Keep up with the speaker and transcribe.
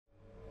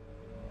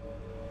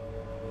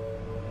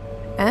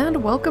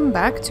and welcome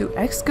back to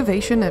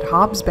Excavation at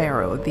Hob's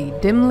Barrow, the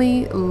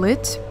dimly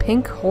lit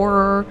pink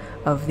horror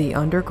of the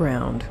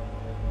underground.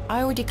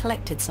 I already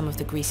collected some of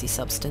the greasy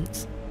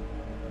substance.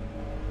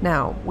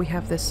 Now, we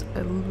have this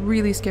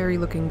really scary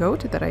looking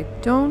goat that I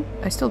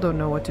still don't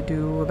know what to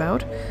do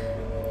about.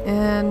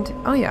 And,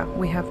 oh yeah,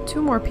 we have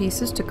 2 more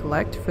pieces to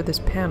collect for this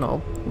panel,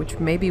 which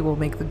maybe will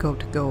make the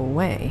goat go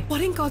away. What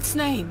in God's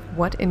name?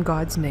 What in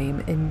God's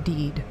name,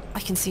 indeed.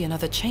 I can see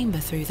another chamber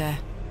through there.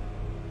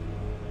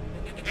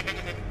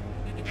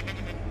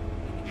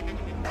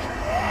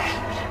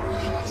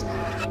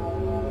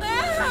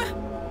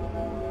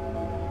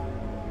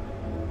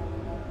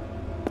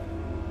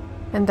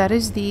 And that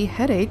is the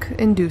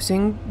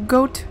headache-inducing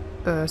goat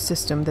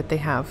system that they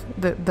have.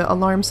 The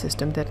alarm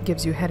system that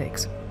gives you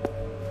headaches.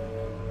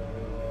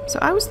 So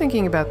I was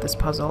thinking about this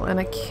puzzle,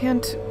 and I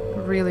can't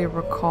really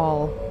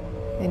recall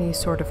any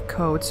sort of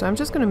code, so I'm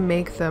just going to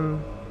make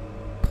them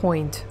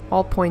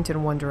all point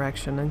in one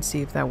direction and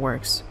see if that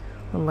works.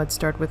 And let's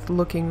start with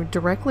looking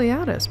directly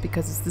at us,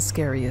 because it's the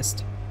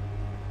scariest.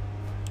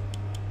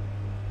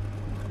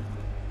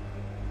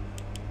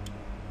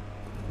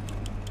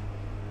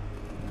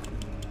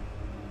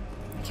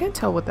 I can't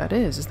tell what that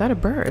is. Is that a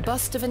bird? The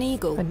bust of an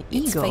eagle. An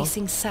eagle? It's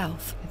facing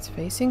south. It's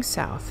facing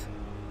south.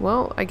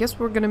 Well, I guess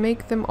we're gonna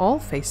make them all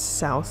face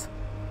south.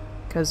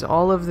 Because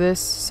all of this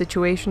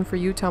situation for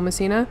you,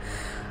 Thomasina,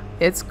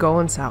 it's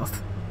going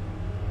south.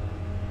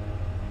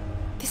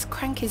 This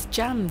crank is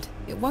jammed.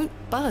 It won't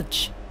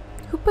budge.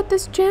 Who put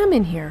this jam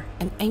in here?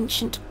 An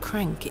ancient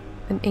crank.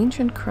 An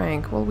ancient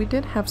crank. Well, we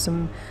did have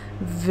some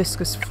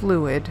viscous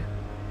fluid.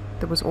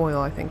 There was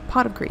oil, I think.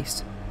 Pot of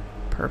grease.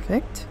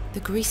 Perfect. The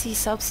greasy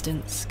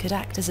substance could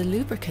act as a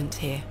lubricant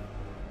here.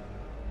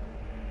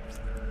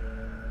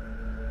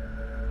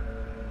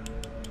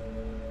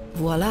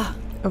 Voila.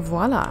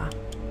 Voila.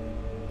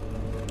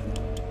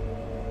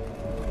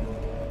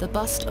 The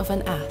bust of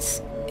an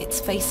ass. It's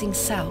facing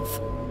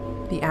south.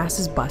 The ass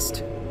is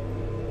bust.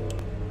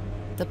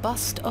 The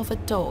bust of a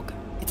dog.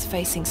 It's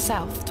facing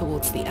south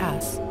towards the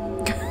ass.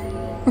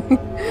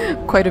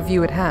 Quite a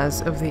view it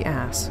has of the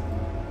ass.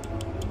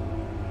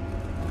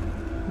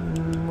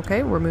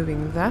 Okay, we're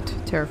moving that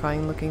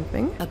terrifying looking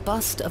thing. A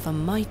bust of a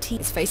mighty.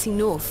 It's facing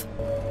north.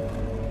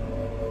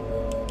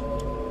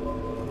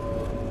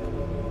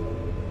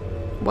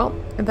 Well,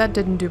 that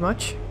didn't do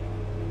much.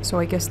 So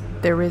I guess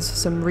there is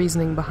some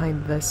reasoning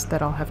behind this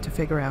that I'll have to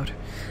figure out.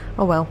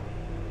 Oh well,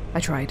 I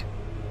tried.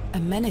 A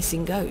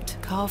menacing goat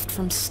carved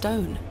from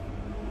stone.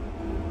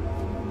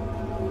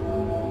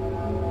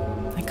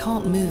 I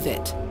can't move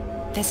it.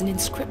 There's an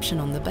inscription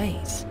on the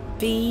base.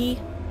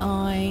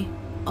 V-I-I...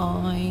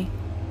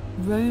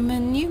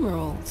 Roman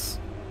numerals.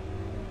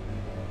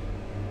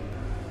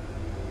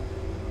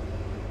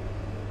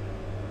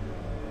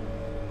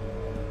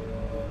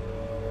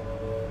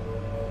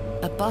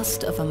 A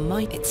bust of a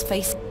might. Its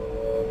face.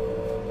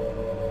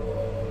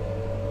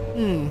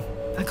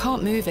 I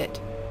can't move it.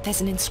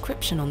 There's an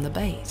inscription on the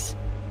base.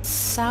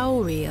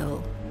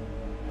 Sauriel.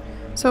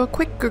 So a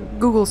quick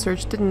Google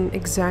search didn't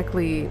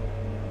exactly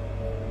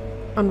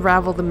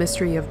unravel the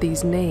mystery of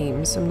these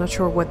names. I'm not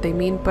sure what they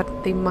mean,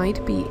 but they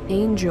might be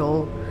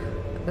angel-like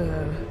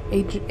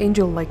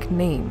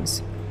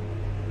names.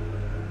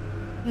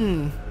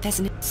 There's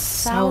an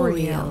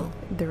Sauriel.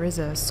 There is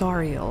a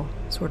Sauriel,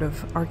 sort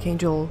of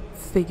archangel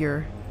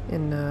figure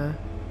in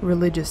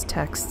religious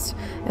texts.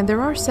 And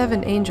there are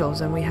 7 angels,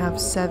 and we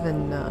have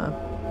 7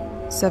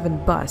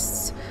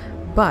 busts.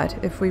 But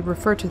if we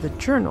refer to the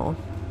journal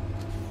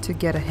to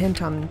get a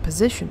hint on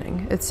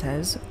positioning, it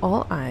says,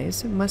 all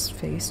eyes must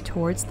face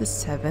towards the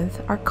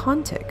 7th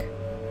archontic.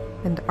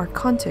 And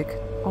archontic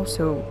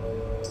also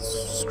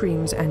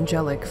screams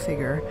angelic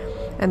figure.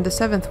 And the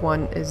 7th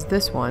one is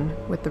this one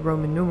with the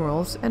Roman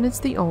numerals, and it's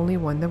the only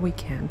one that we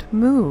can't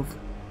move.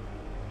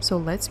 So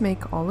let's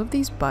make all of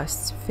these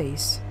busts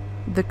face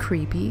the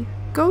creepy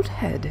goat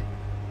head.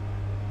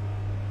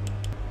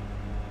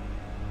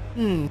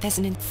 There's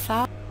an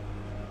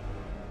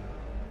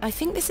I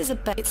think this is a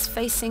bet. It's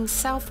facing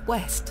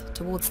southwest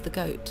towards the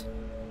goat.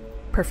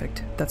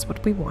 Perfect. That's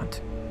what we want.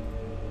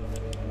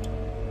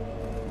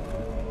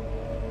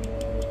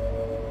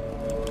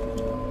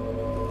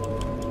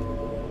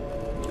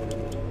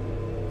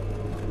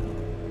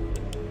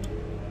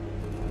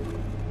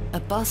 A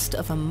bust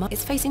of a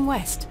it's facing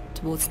west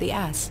towards the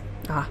ass.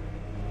 Ah,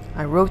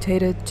 I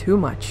rotated too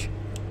much.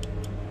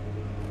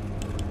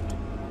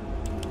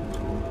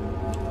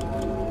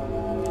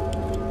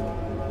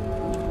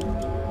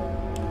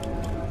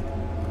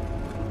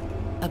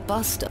 A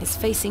bust is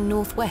facing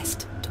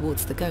northwest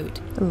towards the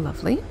goat.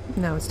 Lovely.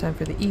 Now it's time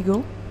for the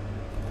eagle.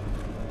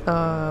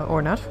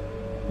 Or not.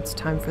 It's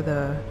time for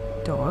the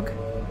dog.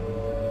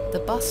 The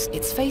bust,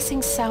 it's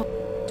facing south.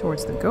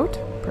 Towards the goat.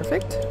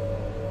 Perfect.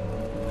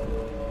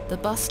 The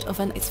bust of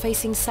an, it's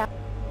facing south.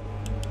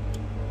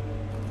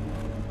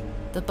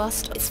 The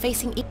bust, it's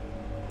facing east.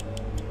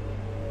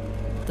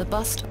 The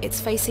bust, it's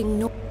facing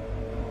north.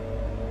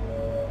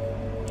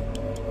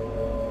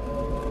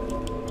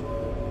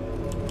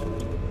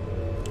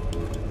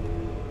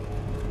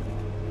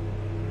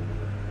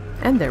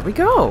 And there we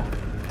go!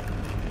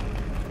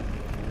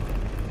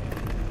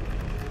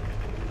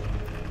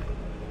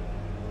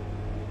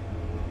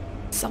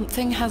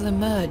 Something has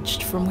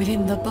emerged from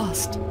within the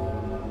bust.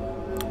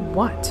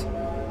 What?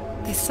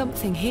 There's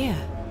something here.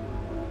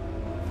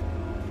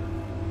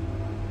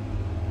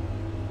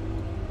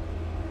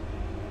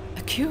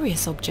 A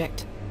curious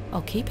object.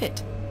 I'll keep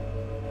it.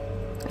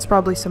 It's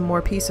probably some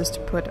more pieces to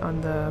put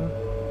on the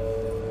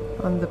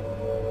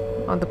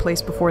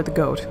place before the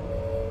goat.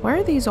 Why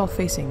are these all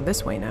facing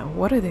this way now?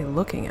 What are they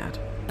looking at?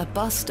 A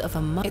bust of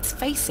a monk. It's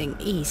facing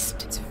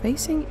east. It's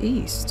facing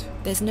east.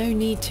 There's no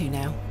need to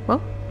now.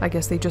 Well, I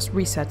guess they just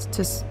reset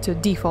to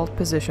default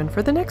position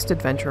for the next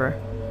adventurer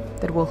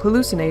that will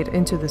hallucinate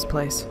into this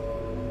place.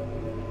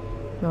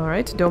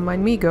 Alright, don't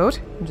mind me,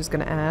 goat. I'm just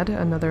gonna add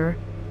another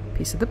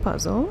piece of the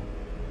puzzle.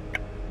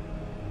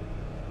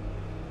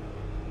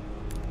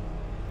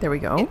 There we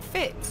go. It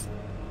fits.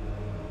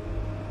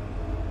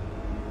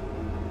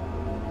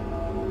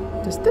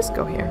 Does this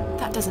go here?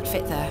 That doesn't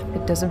fit there.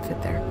 It doesn't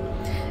fit there.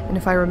 And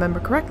if I remember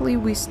correctly,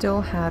 we still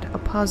had a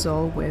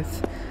puzzle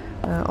with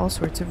all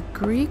sorts of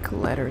Greek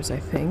letters, I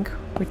think,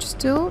 which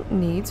still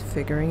needs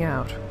figuring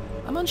out.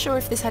 I'm unsure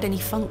if this had any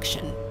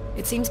function.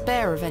 It seems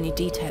bare of any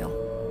detail.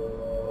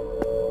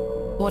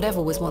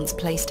 Whatever was once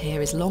placed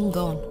here is long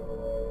gone.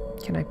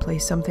 Can I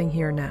place something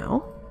here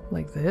now?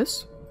 Like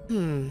this?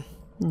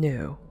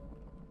 No.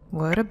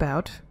 What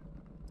about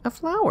a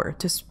flower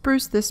to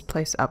spruce this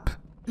place up?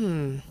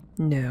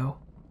 No.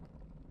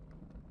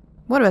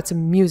 What about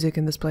some music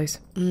in this place?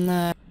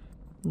 No.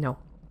 No.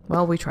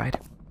 Well, we tried.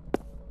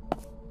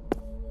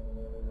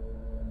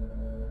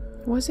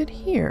 Was it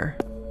here?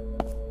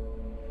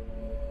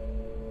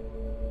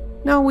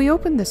 No, we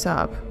opened this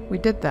up. We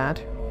did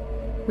that.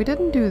 We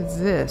didn't do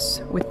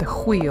this with the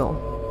wheel.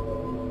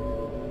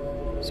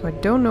 So I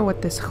don't know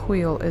what this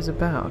wheel is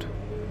about.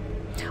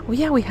 Oh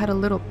yeah, we had a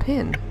little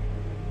pin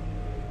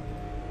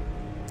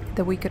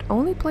that we could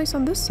only place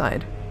on this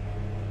side.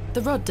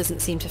 The rod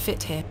doesn't seem to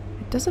fit here.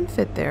 It doesn't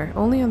fit there,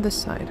 only on this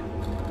side.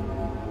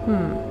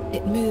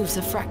 It moves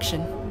a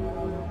fraction.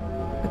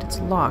 But it's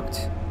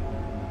locked.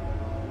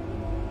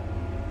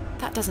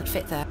 That doesn't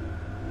fit there.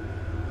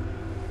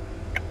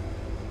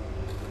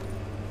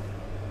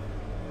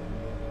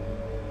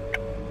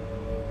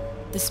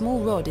 The small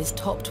rod is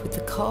topped with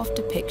the carved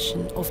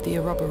depiction of the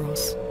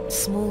Ouroboros.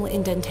 Small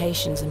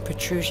indentations and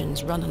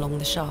protrusions run along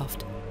the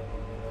shaft.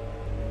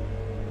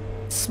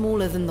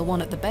 Smaller than the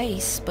one at the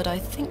base, but I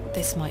think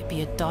this might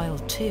be a dial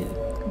too.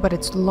 But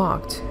it's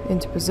locked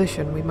into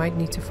position. We might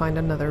need to find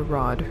another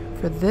rod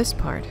for this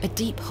part. A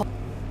deep hole.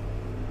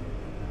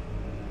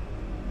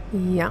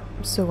 Yeah,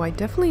 so I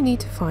definitely need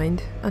to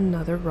find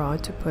another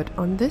rod to put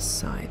on this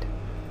side.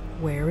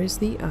 Where is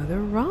the other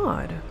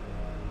rod?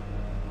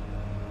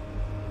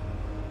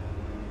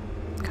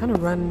 Kind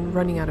of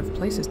running out of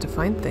places to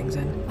find things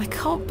in. I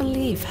can't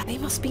believe they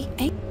must be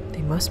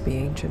They must be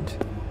ancient.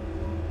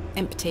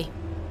 empty.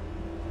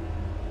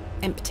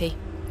 Empty.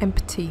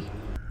 Empty.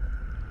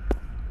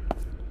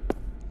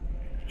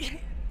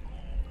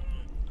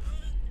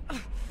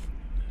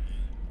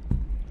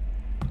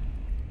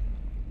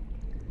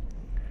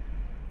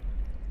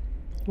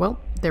 Well,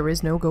 there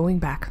is no going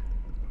back.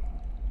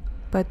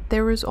 But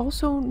there is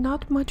also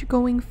not much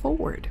going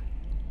forward.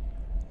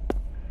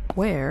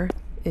 Where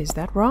is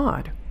that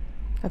rod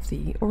of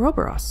the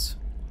Ouroboros?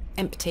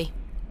 Empty.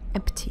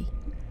 Empty.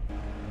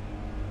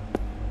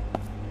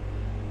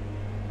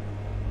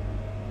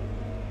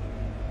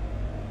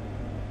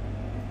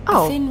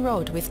 A thin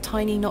rod with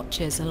tiny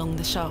notches along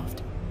the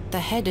shaft. The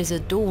head is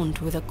adorned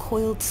with a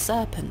coiled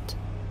serpent.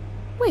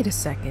 Wait a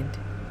second.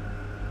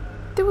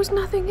 There was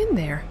nothing in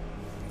there.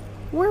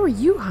 Where were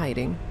you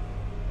hiding?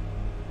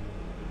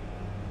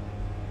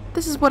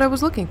 This is what I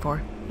was looking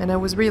for, and I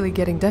was really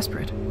getting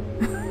desperate.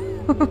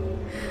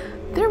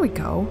 There we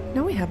go.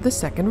 Now we have the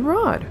second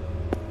rod.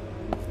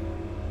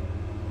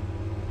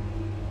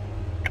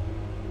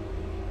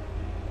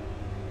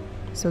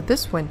 So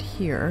this went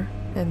here,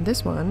 and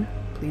this one,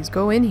 please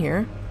go in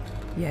here.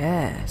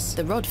 Yes.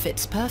 The rod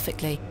fits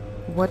perfectly.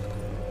 What?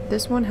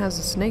 This one has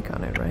a snake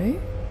on it, right?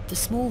 The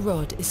small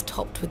rod is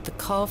topped with the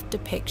carved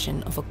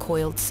depiction of a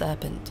coiled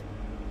serpent.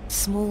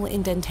 Small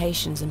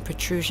indentations and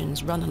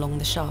protrusions run along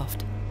the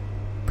shaft.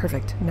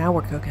 Perfect. Now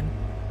we're cooking.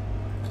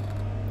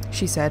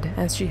 She said,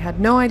 as she had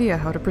no idea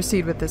how to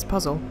proceed with this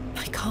puzzle.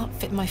 I can't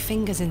fit my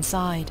fingers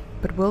inside.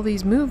 But will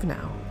these move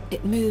now?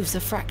 It moves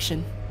a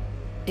fraction.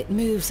 It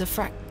moves a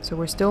So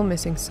we're still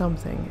missing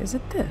something. Is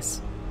it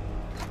this?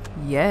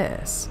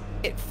 Yes.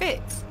 It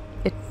fits.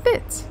 It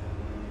fits.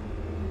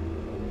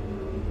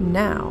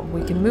 Now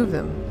we can move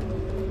them.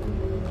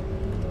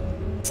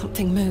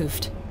 Something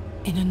moved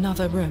in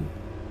another room.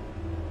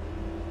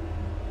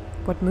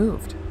 What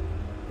moved?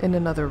 In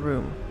another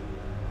room.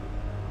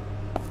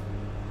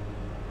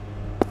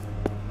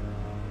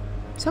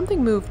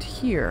 Something moved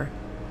here.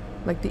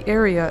 Like the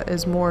area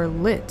is more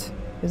lit,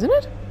 isn't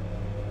it?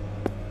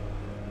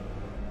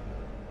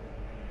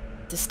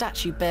 The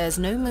statue bears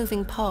no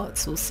moving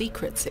parts or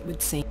secrets, it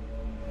would seem.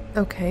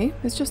 Okay,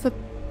 it's just that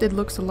it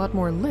looks a lot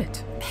more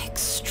lit.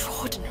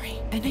 Extraordinary.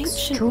 An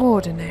ancient...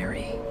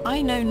 Extraordinary.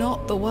 I know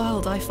not the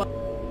world I find...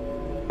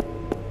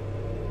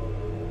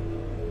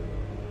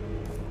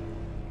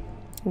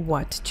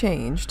 What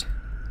changed?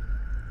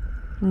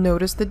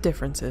 Notice the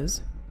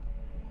differences.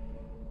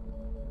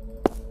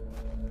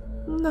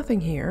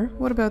 Nothing here.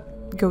 What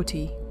about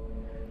goatee?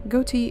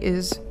 Goatee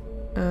is,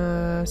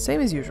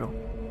 same as usual.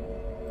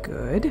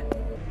 Good.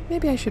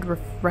 Maybe I should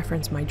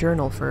reference my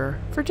journal for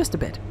just a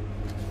bit.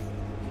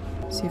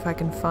 See if I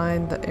can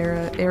find the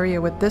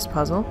area with this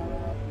puzzle.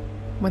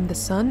 When the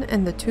sun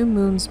and the two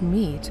moons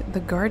meet,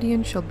 the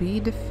guardian shall be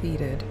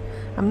defeated.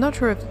 I'm not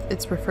sure if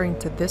it's referring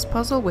to this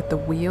puzzle with the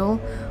wheel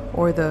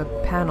or the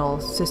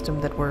panel system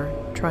that we're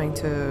trying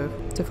to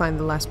find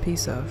the last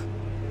piece of.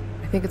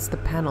 I think it's the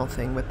panel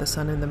thing with the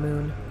sun and the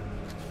moon.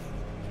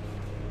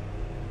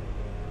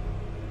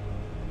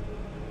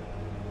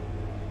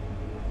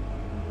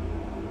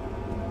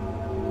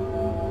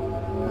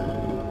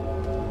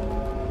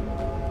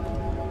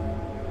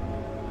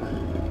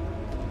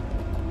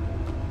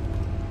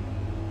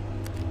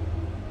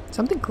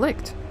 Something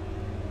clicked.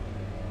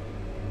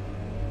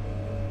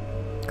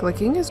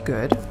 Clicking is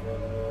good.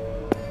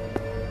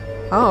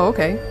 Oh,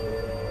 okay.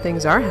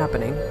 Things are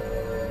happening.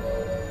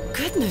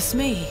 Goodness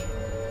me!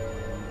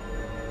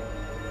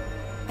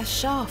 A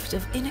shaft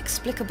of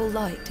inexplicable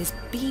light is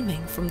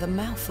beaming from the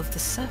mouth of the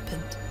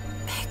serpent.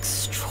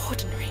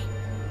 Extraordinary.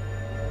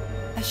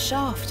 A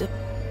shaft of...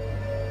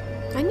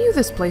 I knew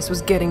this place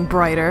was getting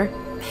brighter.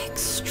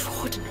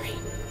 Extraordinary.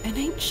 An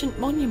ancient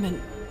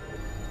monument.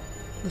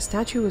 The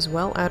statue is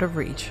well out of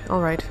reach.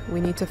 Alright,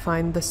 we need to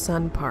find the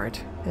sun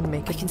part and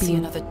make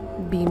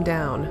it beam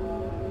down.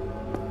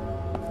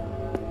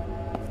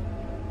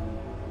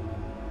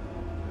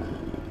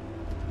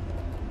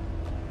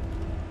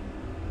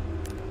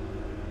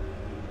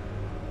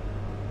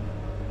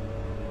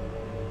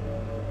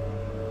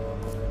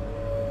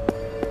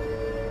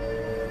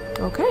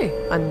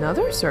 Okay,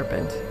 another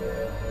serpent.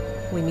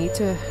 We need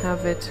to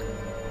have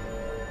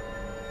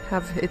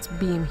its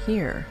beam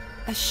here.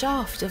 A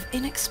shaft of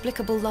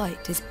inexplicable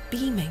light is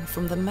beaming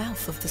from the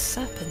mouth of the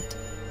serpent.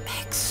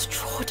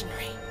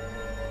 Extraordinary.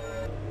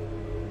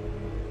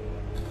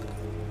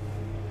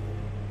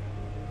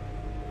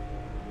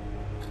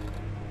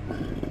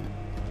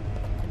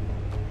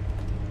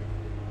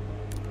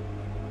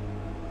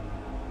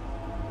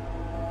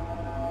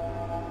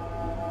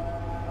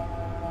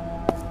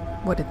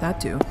 What did that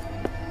do?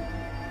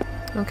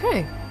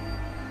 Okay.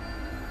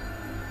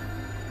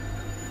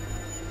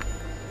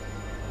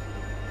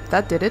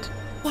 That did it.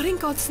 What in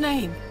God's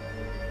name?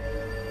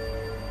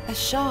 A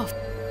shaft.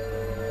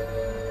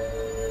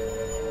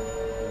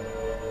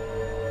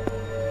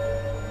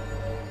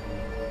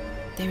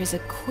 There is a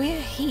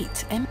queer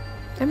heat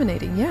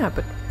Emanating, yeah,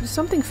 but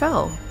something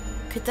fell.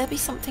 Could there be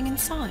something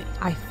inside?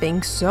 I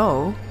think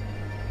so.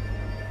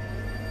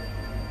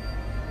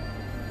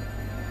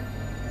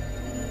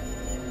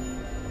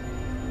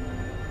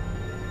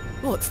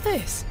 What's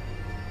this?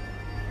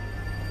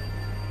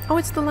 Oh,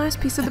 it's the last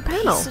piece of the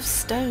panel. A piece of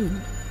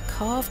stone,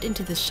 carved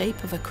into the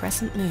shape of a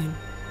crescent moon.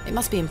 It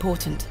must be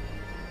important.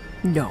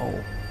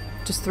 No.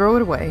 Just throw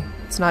it away.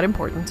 It's not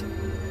important.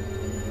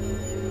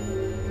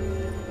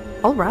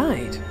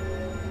 Alright.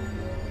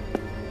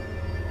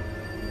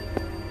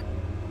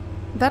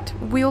 That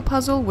wheel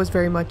puzzle was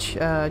very much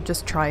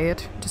just try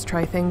it. Just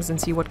try things and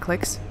see what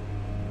clicks.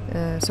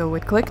 So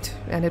it clicked,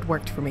 and it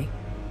worked for me.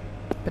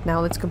 But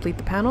now let's complete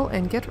the panel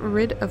and get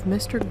rid of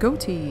Mr.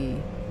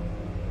 Goatee.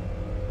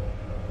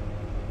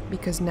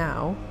 Because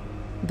now,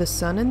 the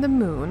sun and the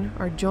moon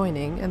are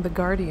joining and the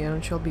guardian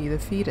shall be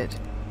defeated.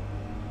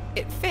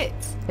 It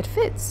fits. It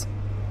fits.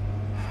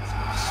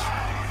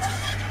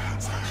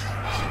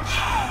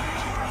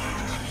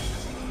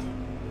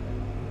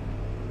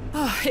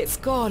 Ah, it's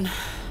gone.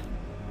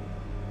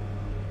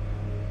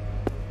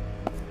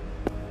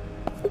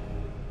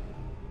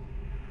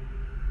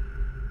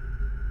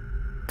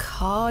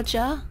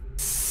 Karja?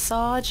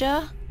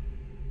 Sarja?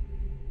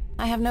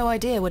 I have no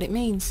idea what it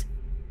means.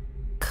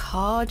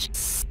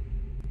 Karj...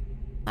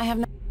 I have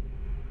no...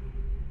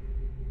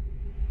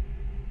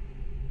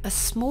 A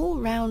small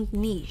round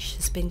niche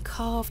has been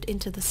carved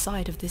into the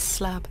side of this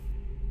slab.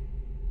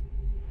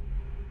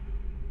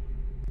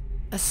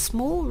 A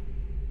small...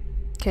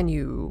 Can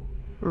you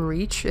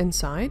reach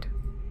inside?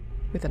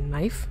 With a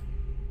knife?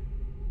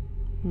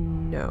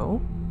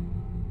 No.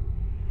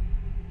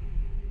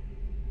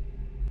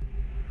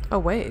 Oh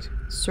wait,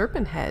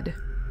 serpent head.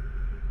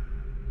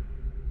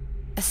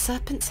 A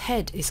serpent's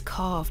head is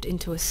carved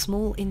into a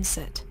small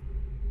inset.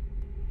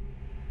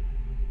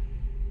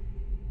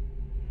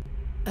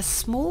 A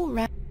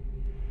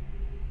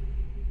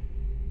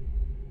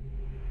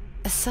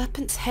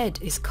serpent's head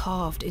is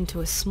carved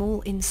into a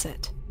small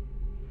inset.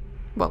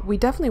 Well, we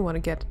definitely want to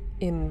get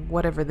in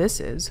whatever this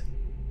is.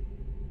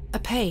 A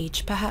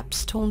page,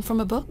 perhaps torn from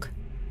a book?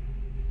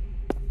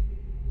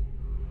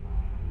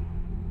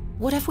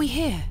 What have we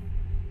here?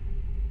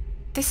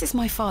 This is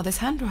my father's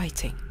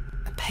handwriting.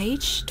 A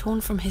page torn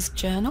from his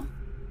journal?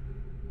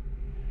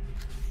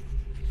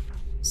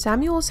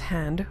 Samuel's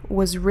hand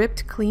was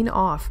ripped clean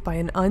off by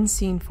an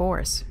unseen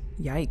force.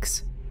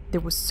 Yikes. There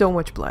was so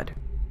much blood.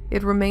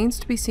 It remains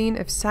to be seen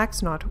if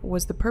Saxnot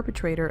was the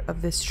perpetrator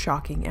of this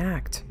shocking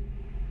act.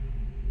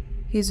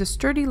 He's a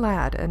sturdy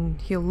lad and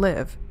he'll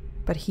live,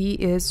 but he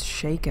is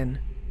shaken.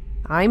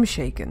 I'm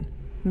shaken.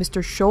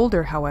 Mr.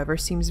 Shoulder, however,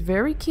 seems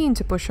very keen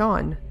to push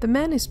on. The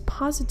man is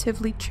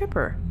positively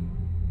chipper.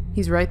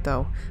 He's right,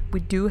 though. We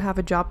do have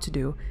a job to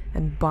do,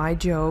 and by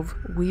Jove,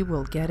 we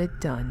will get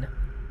it done.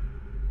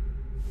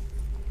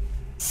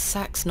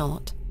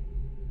 Saxnot.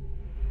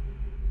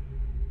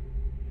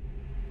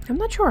 I'm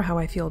not sure how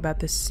I feel about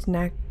this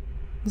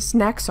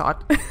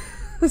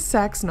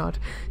Saxnot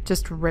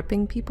just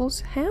ripping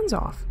people's hands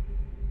off.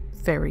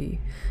 Very,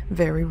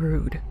 very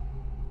rude.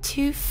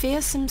 2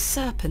 fearsome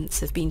serpents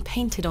have been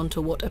painted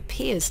onto what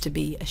appears to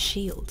be a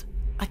shield.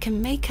 I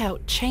can make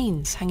out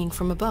chains hanging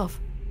from above,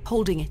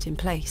 holding it in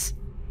place.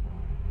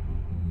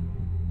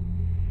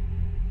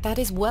 That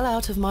is well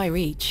out of my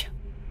reach.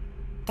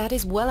 That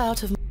is well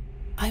out of...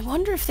 I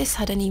wonder if this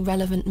had any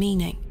relevant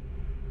meaning.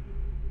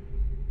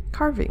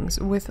 Carvings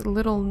with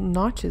little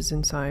notches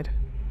inside.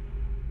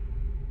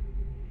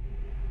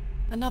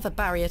 Another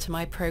barrier to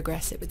my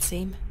progress, it would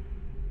seem.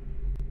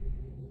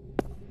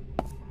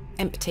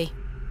 Empty.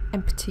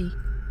 Empty.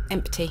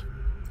 Empty.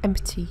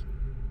 Empty.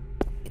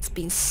 It's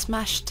been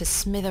smashed to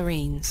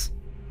smithereens.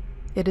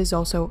 It is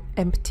also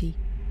empty.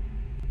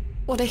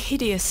 What a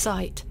hideous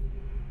sight.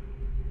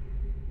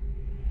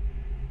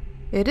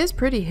 It is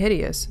pretty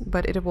hideous,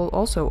 but it will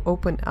also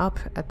open up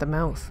at the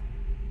mouth.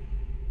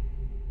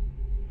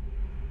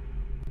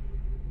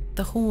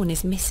 The horn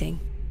is missing.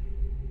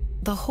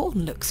 The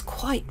horn looks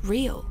quite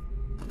real.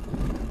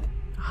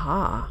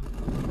 Aha.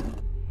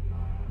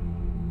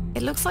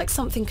 It looks like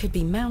something could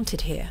be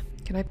mounted here.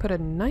 Can I put a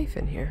knife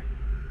in here?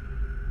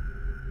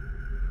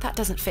 That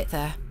doesn't fit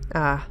there.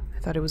 Ah, I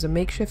thought it was a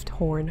makeshift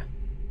horn.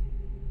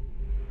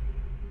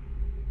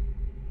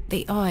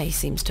 The eye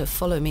seems to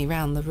follow me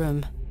round the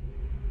room.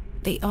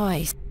 The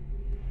eye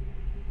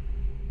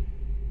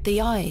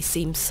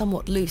seems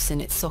somewhat loose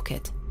in its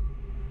socket.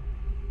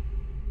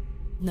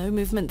 No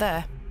movement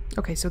there.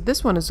 Okay, so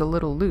this one is a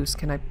little loose.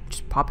 Can I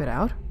just pop it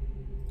out?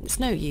 It's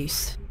no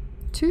use.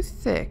 Too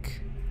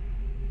thick.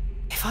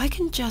 If I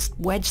can just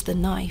wedge the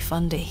knife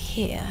under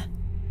here...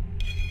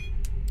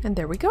 And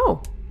there we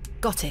go.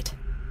 Got it.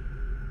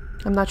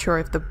 I'm not sure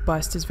if the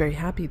bust is very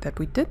happy that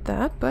we did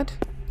that, but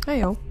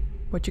hey-oh,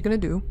 what you gonna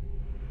do?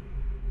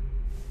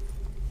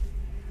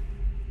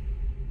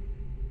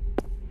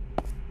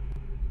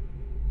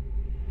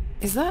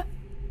 Is that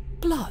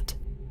blood?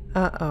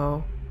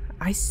 Uh-oh.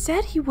 I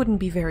said he wouldn't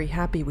be very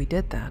happy we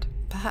did that.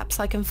 Perhaps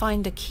I can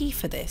find a key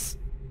for this.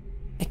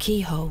 A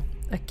keyhole.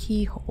 A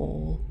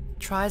keyhole.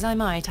 Try as I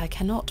might, I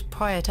cannot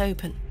pry it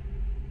open.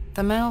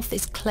 The mouth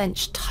is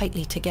clenched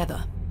tightly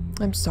together.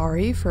 I'm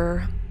sorry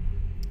for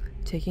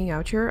taking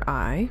out your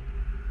eye.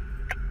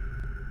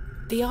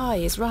 The eye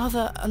is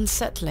rather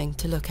unsettling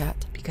to look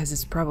at. Because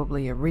it's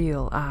probably a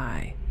real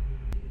eye.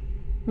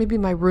 Maybe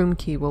my room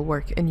key will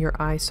work in your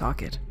eye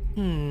socket.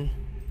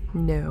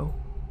 No.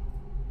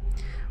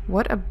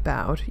 What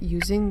about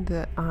using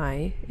the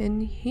eye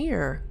in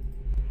here?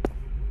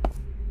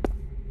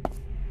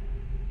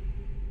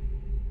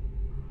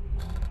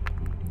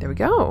 There we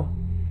go.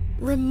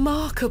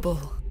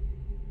 Remarkable.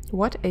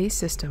 What a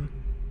system.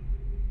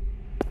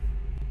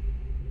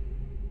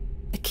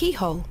 A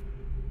keyhole.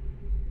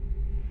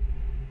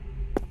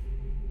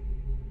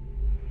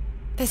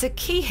 There's a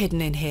key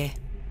hidden in here.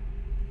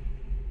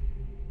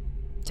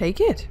 Take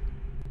it.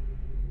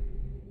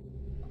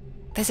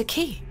 There's a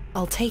key.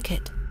 I'll take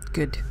it.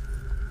 Good.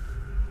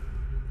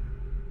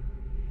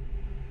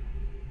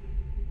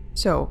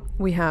 So,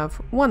 we have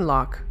 1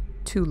 lock,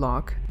 2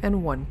 lock,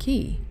 and 1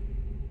 key.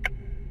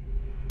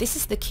 This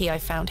is the key I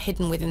found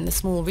hidden within the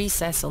small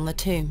recess on the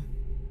tomb.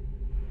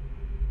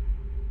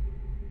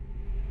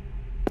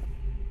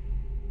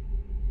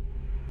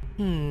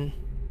 The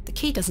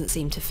key doesn't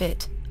seem to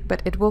fit.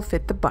 But it will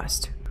fit the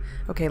bust.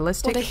 Okay,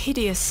 let's take What a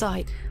hideous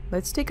sight.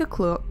 Let's take a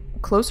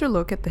closer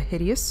look at the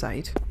hideous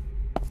sight.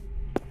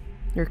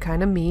 You're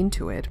kind of mean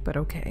to it, but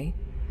okay.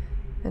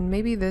 And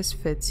maybe this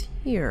fits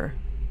here.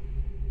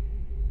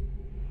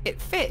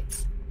 It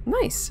fits.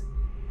 Nice.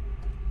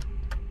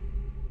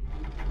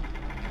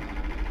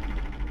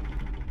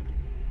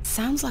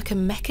 Sounds like a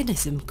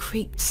mechanism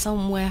creaked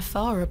somewhere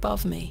far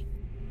above me.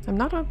 I'm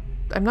not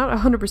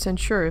 100%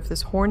 sure if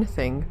this horn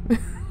thing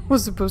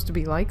was supposed to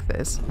be like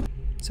this.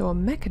 So a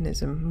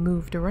mechanism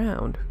moved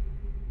around.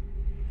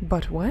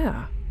 But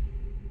where?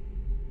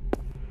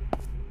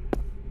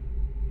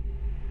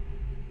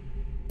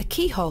 A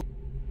keyhole.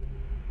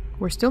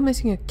 We're still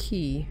missing a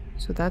key,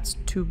 so that's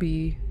to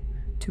be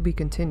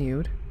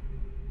continued.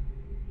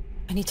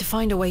 I need to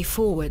find a way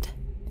forward.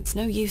 It's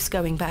no use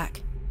going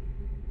back.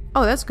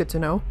 Oh, that's good to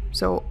know.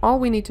 So all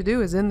we need to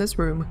do is in this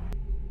room.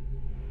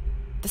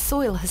 The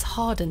soil has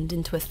hardened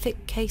into a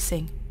thick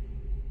casing.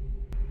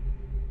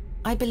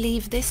 I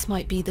believe this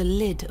might be the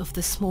lid of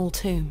the small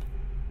tomb.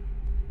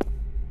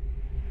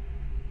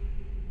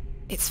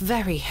 It's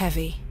very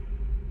heavy.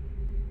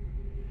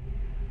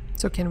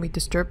 So can we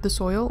disturb the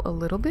soil a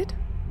little bit?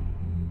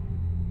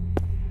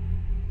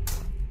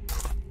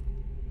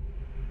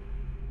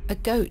 A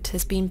goat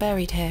has been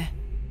buried here.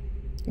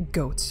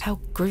 Goats. How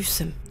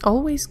gruesome.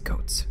 Always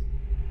goats.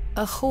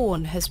 A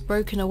horn has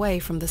broken away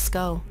from the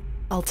skull.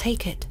 I'll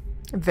take it.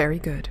 Very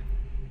good.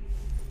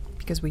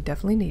 Because we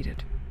definitely need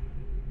it.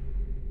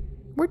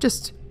 We're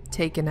just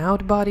taking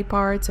out body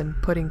parts and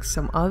putting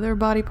some other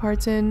body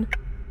parts in.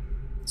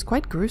 It's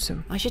quite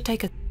gruesome. I should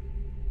take a...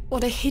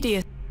 What a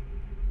hideous...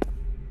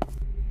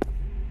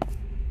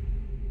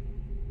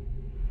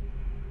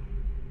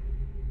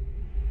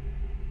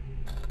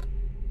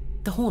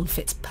 The horn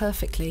fits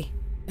perfectly,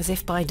 as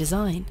if by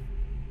design.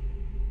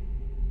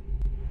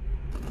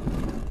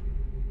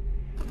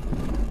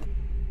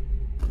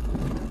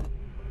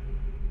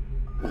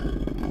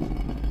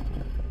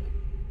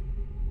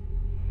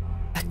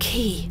 A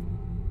key.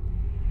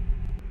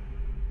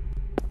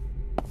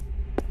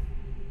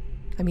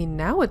 I mean,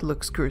 now it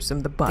looks gruesome,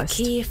 the bust.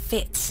 The key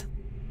fits.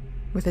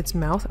 With its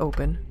mouth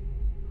open.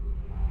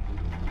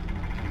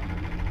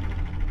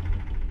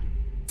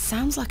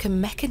 Sounds like a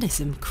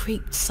mechanism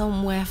creaked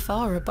somewhere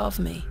far above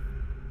me.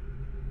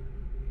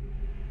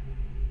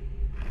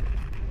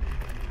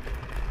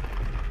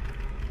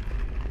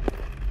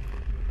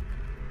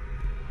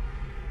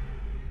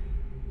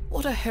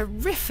 What a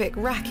horrific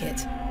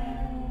racket.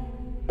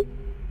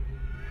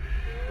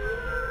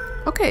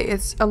 Okay,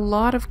 it's a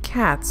lot of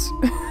cats.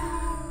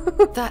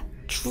 That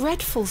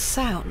dreadful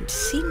sound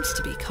seems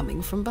to be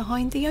coming from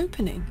behind the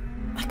opening.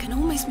 I can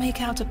almost make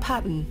out a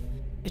pattern,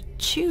 a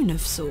tune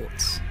of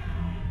sorts.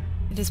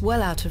 It is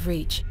well out of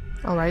reach.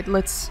 Alright,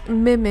 let's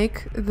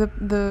mimic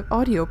the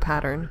audio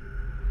pattern.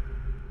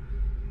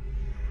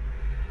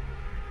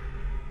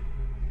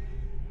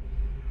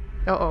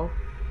 Uh-oh.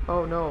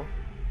 Oh no.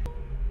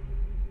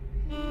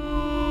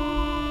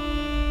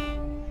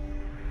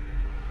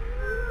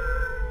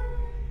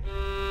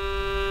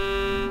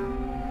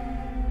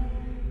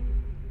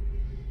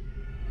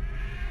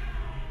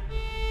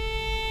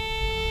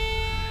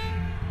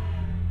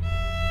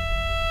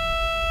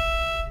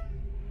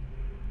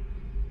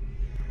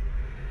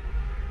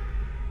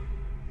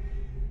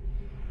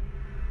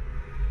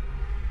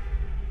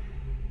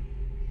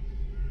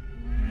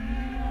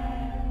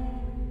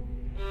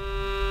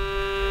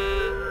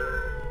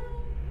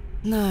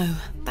 No,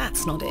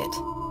 that's not it.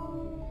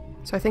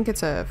 So I think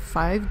it's a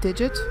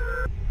 5-digit.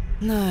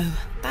 No,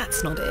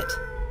 that's not it.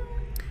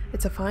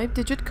 It's a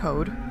 5-digit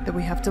code that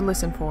we have to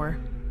listen for.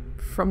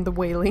 From the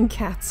wailing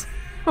cats.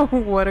 Oh,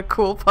 what a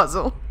cool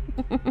puzzle.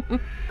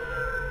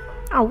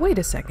 Oh, wait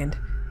a second.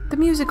 The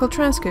musical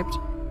transcript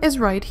is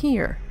right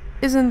here.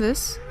 Isn't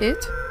this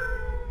it?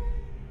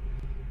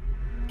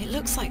 It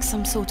looks like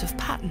some sort of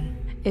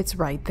pattern. It's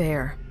right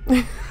there.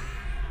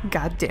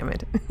 God damn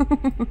it.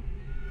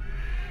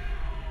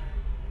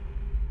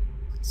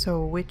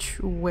 So which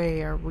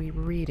way are we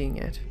reading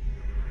it?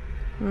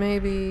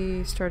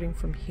 Maybe starting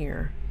from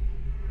here.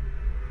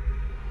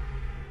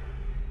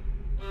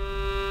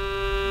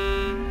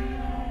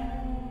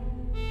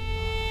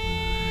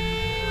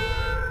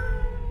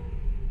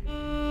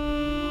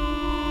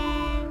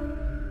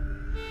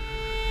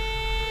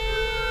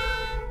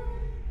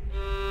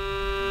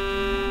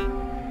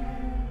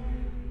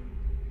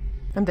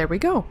 And there we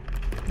go.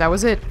 That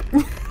was it.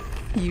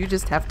 You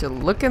just have to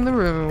look in the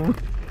room.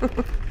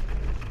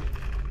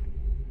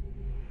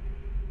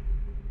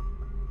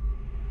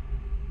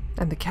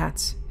 And the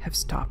cats have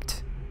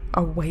stopped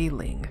a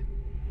wailing.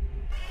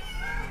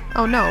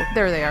 Oh no,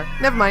 there they are.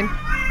 Never mind.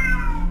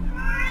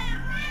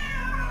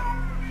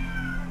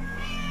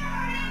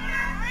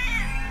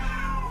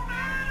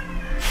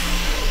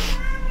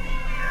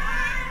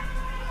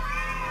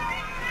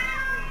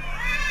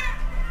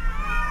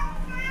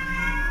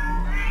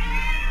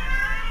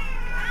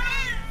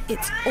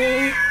 It's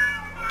all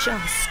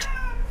just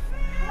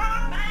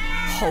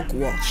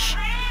hogwash.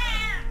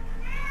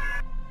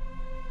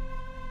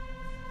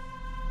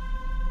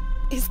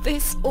 Is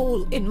this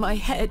all in my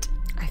head?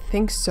 I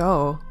think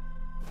so.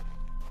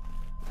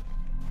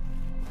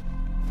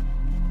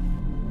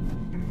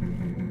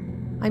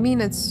 I mean,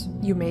 it's...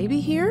 you may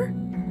be here?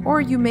 Or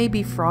you may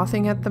be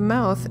frothing at the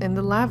mouth in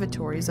the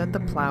lavatories at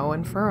the Plough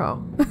and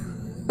Furrow.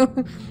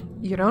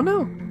 You don't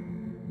know.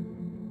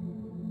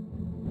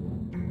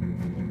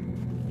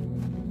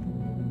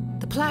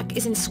 The plaque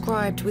is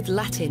inscribed with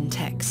Latin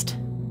text.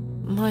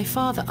 My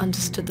father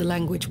understood the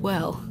language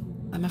well.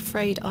 I'm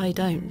afraid I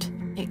don't.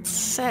 It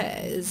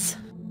says...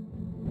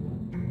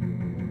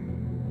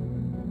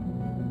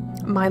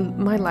 My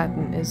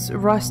Latin is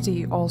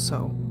rusty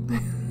also.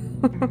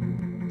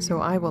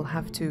 So I will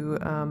have to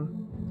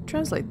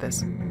translate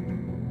this.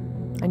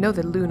 I know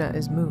that Luna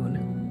is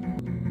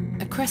moon.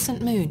 A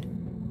crescent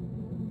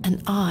moon.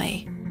 An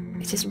eye.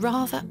 It is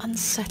rather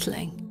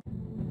unsettling.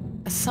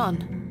 A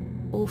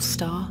sun. All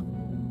star.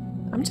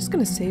 I'm just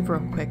gonna save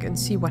real quick and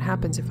see what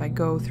happens if I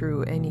go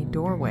through any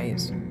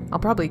doorways. I'll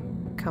probably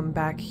come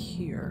back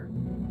here.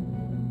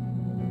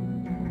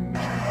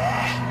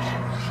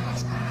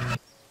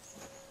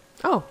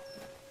 Oh.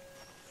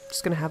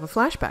 Just gonna have a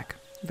flashback.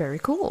 Very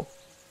cool.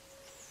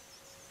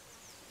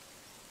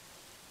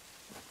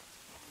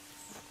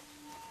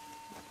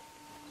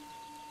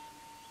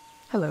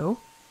 Hello,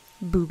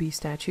 booby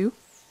statue.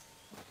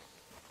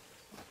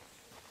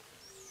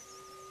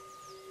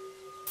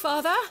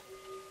 Father?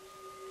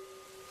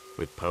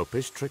 With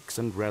popish tricks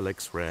and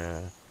relics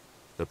rare,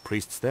 the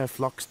priests their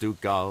flocks do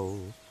gull.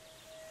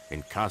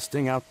 In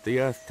casting out the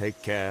earth take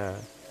care.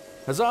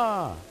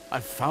 Huzzah!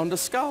 I've found a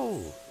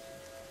skull!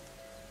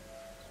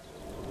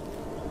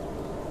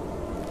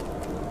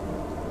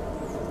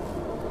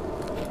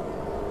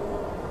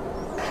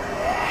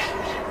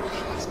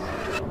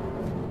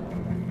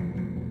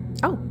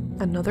 Oh,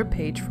 another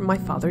page from my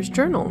father's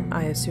journal,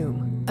 I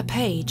assume. A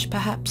page,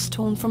 perhaps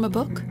torn from a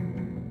book?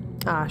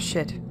 Ah,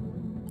 shit.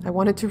 I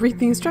wanted to read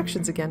the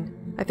instructions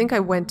again. I think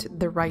I went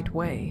the right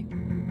way.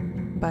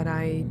 But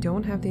I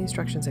don't have the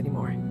instructions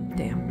anymore.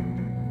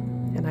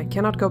 Damn. And I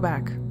cannot go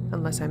back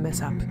unless I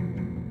mess up.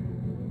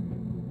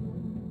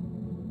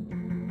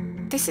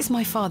 This is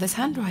my father's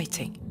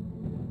handwriting.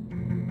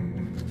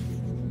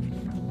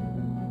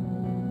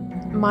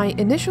 My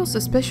initial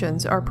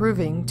suspicions are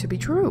proving to be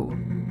true.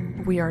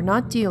 We are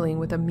not dealing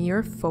with a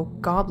mere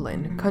folk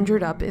goblin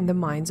conjured up in the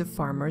minds of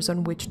farmers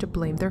on which to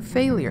blame their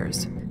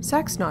failures.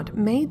 Saxnot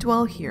may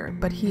dwell here,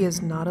 but he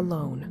is not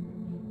alone.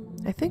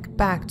 I think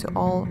back to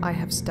all I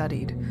have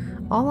studied,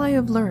 all I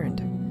have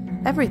learned.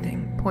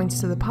 Everything points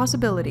to the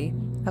possibility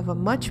of a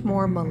much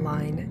more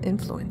malign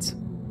influence.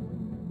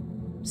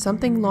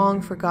 Something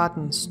long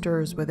forgotten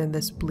stirs within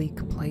this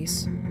bleak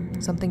place.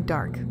 Something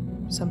dark,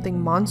 something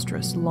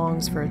monstrous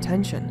longs for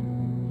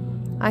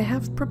attention. I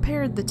have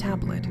prepared the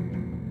tablet.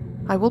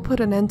 I will put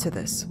an end to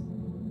this.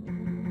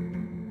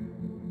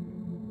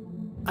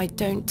 I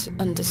don't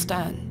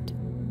understand.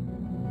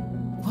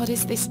 What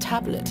is this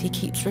tablet he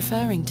keeps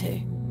referring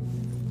to?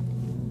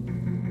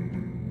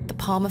 The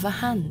palm of a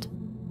hand.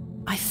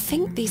 I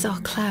think these are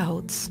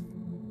clouds.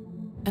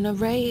 An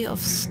array of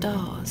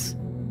stars.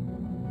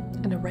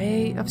 An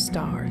array of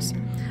stars.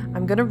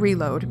 I'm gonna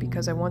reload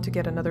because I want to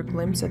get another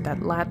glimpse at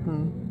that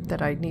Latin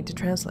that I need to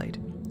translate.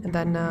 And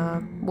then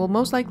we'll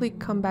most likely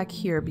come back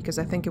here because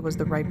I think it was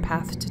the right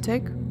path to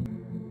take.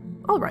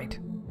 Alright.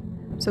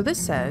 So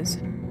this says,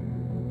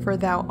 "For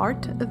thou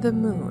art the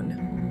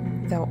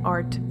moon, thou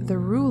art the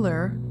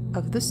ruler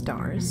of the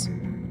stars,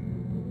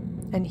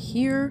 and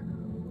hear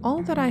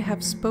all that I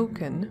have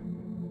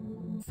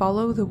spoken,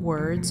 follow the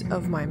words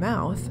of my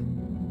mouth,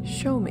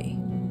 show me."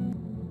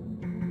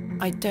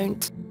 I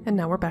don't... And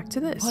now we're back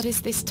to this. What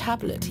is this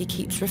tablet he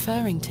keeps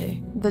referring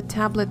to? The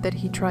tablet that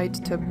he tried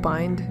to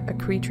bind a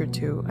creature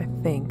to, I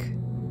think.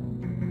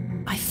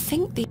 I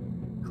think the...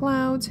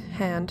 Clouds,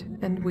 hand,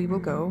 and we will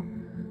go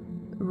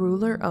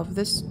ruler of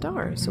the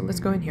stars. So let's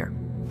go in here.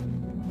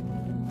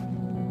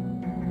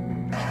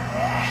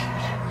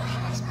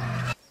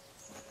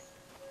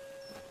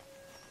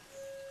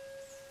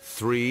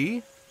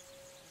 Three,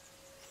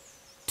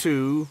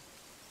 2,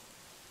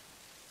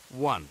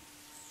 1.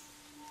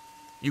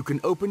 You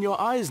can open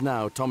your eyes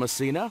now,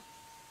 Thomasina.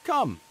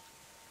 Come.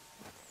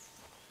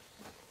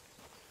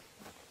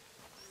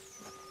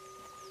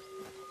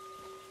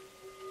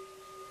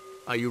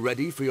 Are you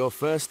ready for your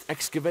first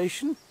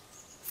excavation?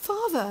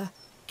 Father!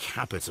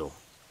 Capital.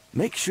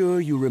 Make sure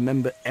you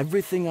remember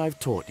everything I've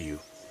taught you.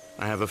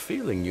 I have a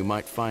feeling you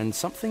might find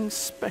something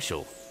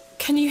special.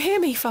 Can you hear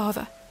me,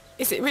 Father?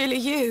 Is it really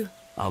you?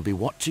 I'll be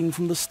watching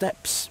from the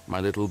steps, my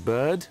little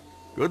bird.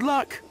 Good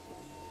luck.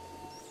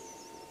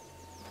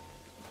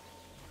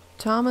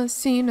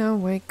 Thomasina,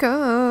 wake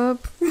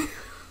up!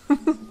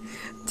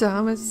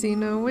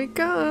 Thomasina, wake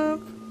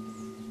up!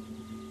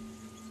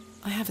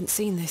 I haven't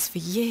seen this for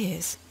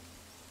years.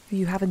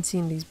 You haven't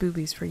seen these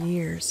boobies for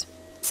years.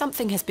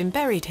 Something has been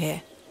buried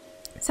here.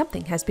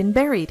 Something has been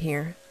buried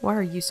here. Why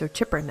are you so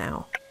chipper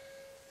now?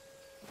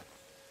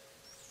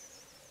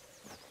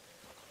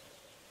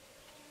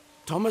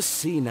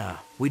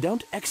 Thomasina, we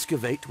don't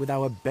excavate with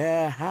our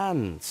bare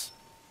hands.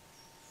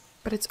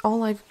 But it's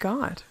all I've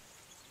got.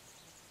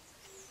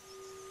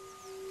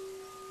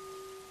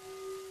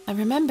 I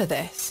remember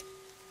this.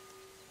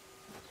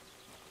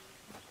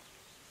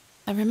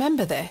 I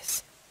remember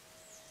this.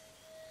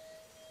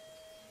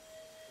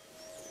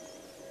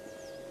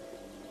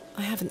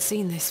 I haven't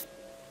seen this.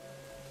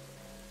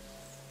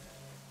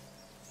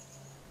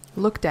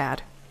 Look,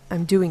 Dad,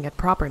 I'm doing it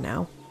proper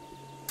now.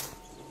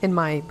 In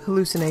my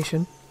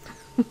hallucination.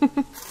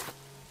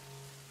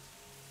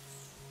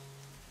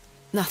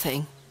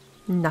 Nothing.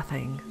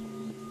 Nothing.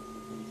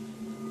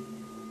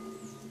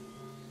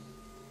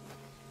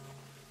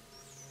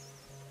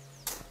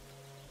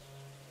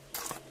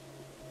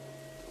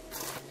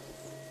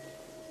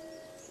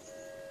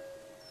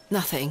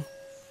 Nothing.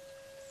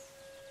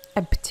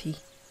 Empty.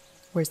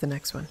 Where's the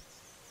next one?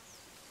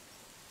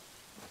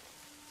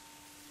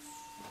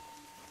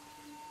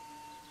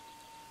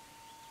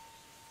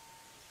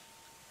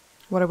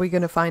 What are we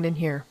going to find in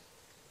here?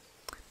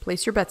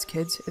 Place your bets,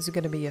 kids. Is it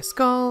going to be a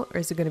skull or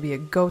is it going to be a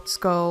goat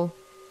skull?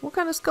 What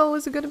kind of skull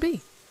is it going to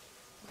be?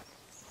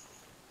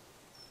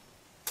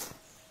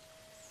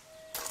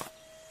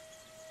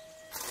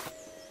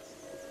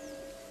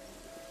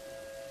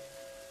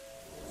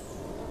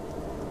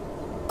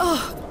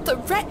 Oh, the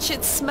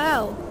wretched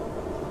smell!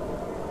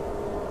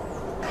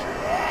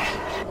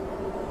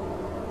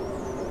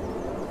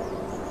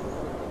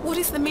 What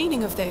is the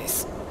meaning of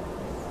this?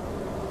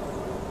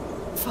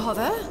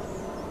 Father?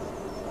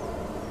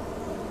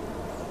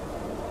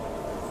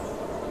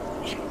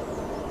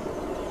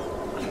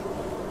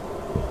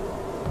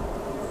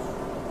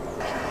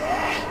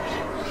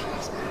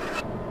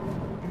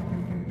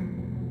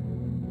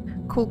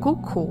 Cool,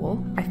 cool,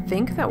 cool. I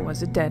think that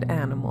was a dead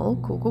animal.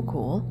 Cool, cool,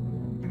 cool.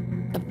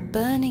 A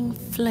burning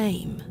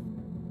flame.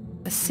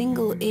 A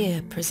single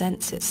ear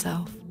presents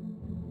itself.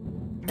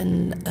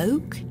 An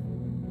oak?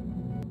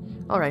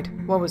 Alright,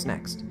 what was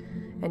next?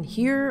 And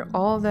hear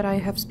all that I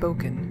have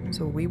spoken.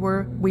 So we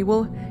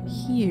will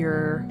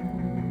hear.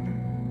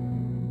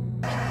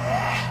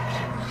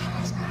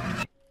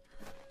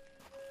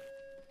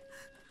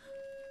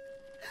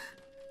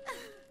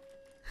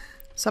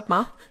 Sup,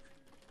 Ma?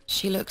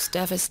 She looks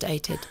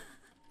devastated.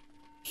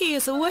 He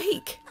is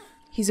awake.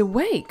 He's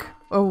awake?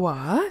 Or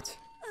what?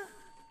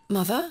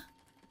 Mother?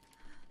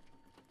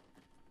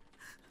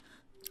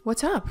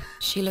 What's up?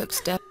 She looks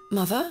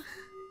Mother?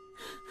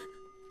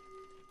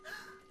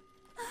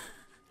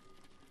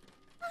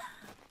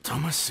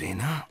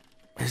 Thomasina,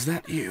 is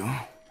that you?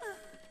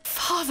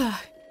 Father,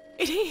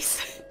 it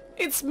is.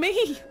 It's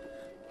me.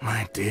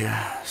 My dear,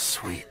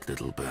 sweet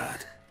little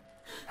bird.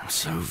 I'm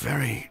so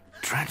very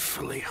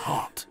dreadfully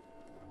hot.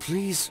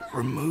 Please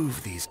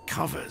remove these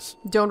covers.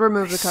 Don't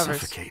remove They the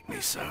covers. suffocate me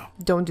so.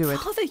 Don't do it.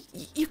 Father,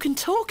 you can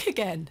talk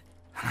again.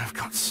 And I've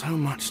got so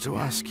much to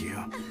ask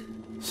you.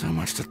 So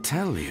much to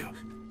tell you.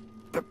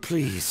 But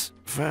please,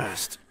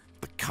 first,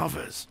 the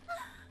covers.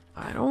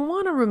 I don't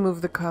want to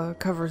remove the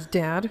covers,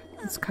 Dad.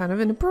 It's kind of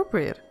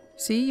inappropriate.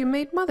 See, you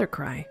made Mother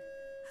cry.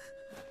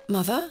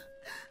 Mother?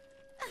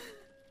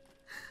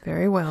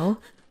 Very well.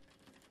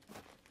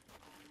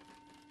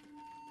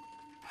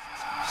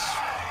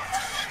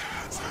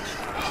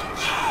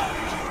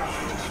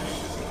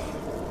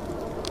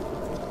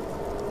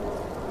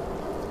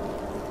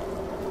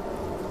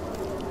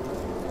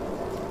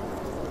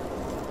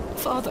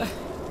 Father,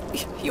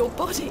 your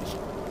body.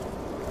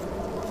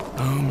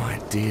 Oh, my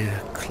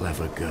dear,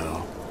 clever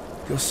girl.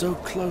 You're so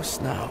close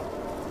now.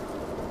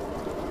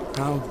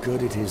 How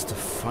good it is to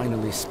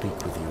finally speak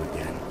with you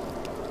again.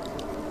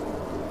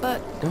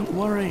 But Don't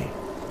worry.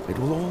 It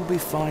will all be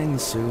fine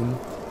soon.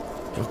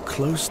 You're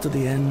close to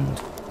the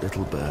end,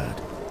 little bird.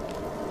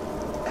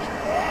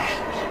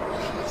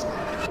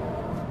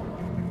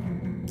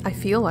 I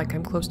feel like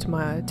I'm close to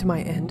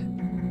my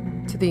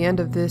end. To the end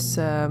of this,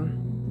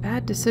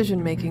 bad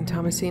decision making,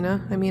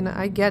 Thomasina. I mean,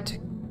 I get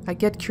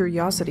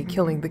curiosity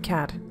killing the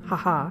cat.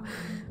 Haha.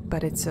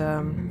 But it's,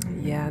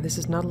 yeah, this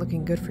is not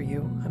looking good for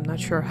you. I'm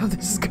not sure how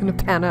this is gonna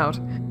pan out.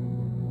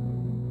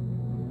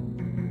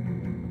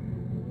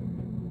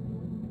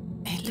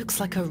 it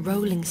looks like a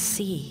rolling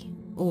sea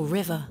or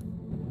river.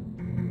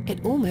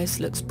 It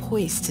almost looks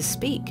poised to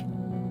speak.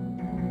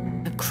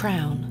 A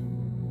crown.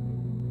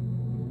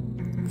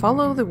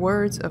 Follow the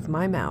words of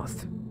my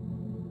mouth.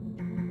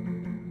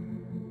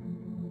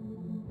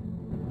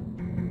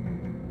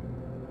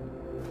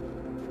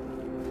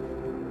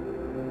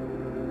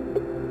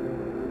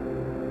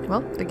 Well,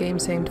 the game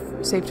saved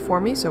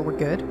for me, so we're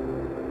good.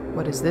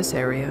 What is this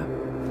area?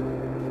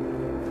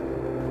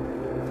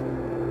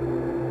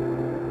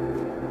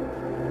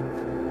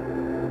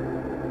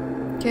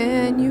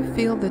 Can you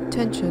feel the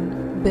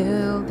tension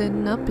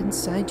building up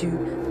inside you?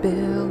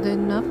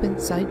 Building up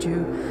inside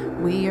you.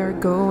 We are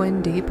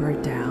going deeper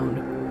down.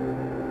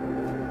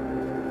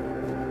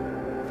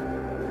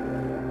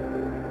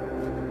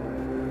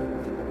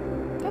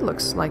 That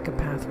looks like a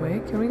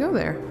pathway. Can we go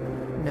there?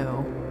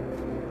 No.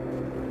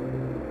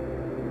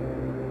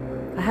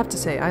 I have to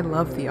say, I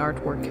love the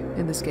artwork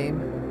in this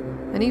game.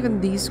 And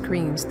even these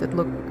screens that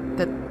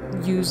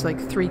use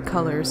like 3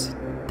 colors.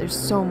 There's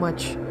so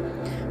much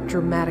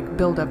dramatic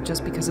build-up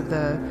just because of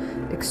the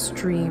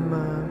extreme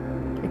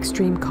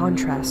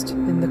contrast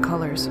in the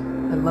colors.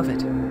 I love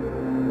it.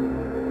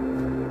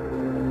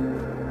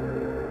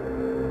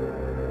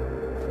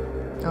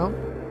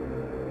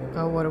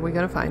 Oh, what are we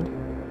gonna find?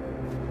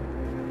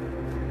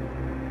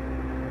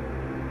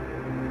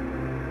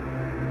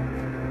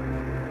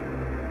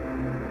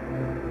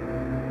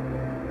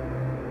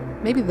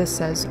 Maybe this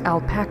says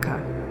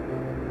alpaca.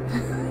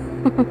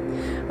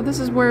 This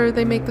is where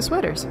they make the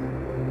sweaters.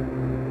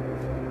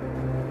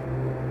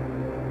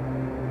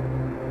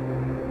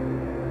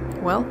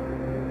 Well,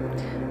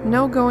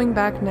 no going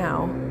back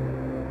now.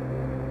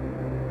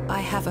 I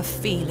have a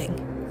feeling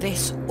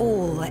this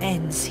all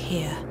ends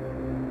here.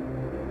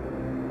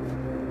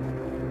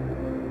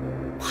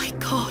 My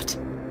God.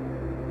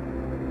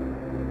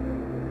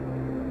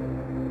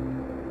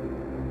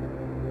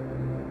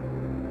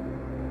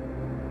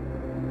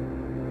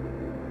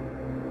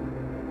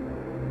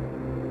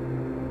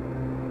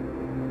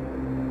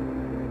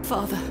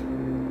 Father,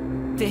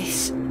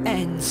 this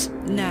ends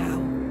now.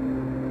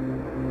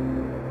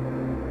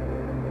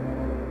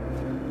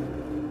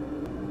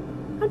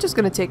 I'm just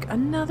gonna take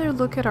another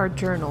look at our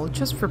journal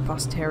just for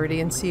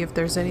posterity and see if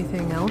there's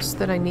anything else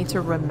that I need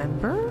to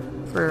remember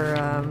for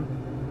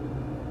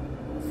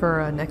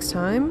next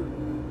time.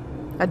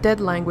 A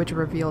dead language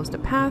reveals the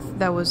path.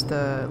 That was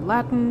the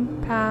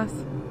Latin path.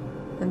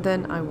 And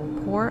then I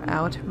will pour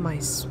out my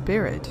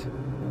spirit.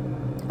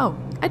 Oh,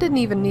 I didn't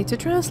even need to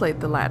translate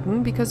the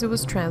Latin because it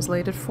was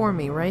translated for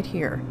me right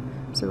here.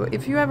 So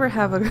if you ever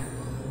have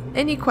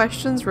any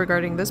questions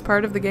regarding this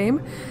part of the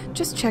game,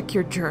 just check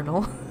your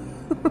journal.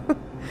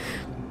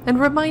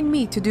 And remind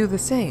me to do the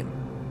same.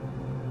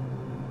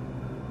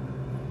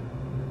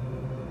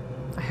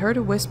 I heard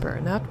a whisper,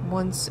 not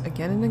once,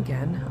 again and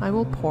again, I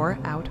will pour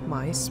out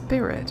my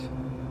spirit.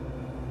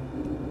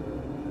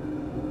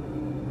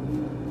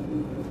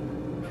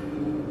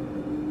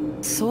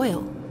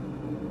 Soil.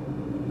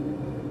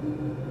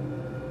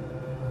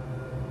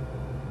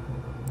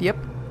 Yep,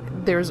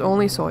 there's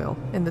only soil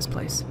in this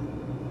place.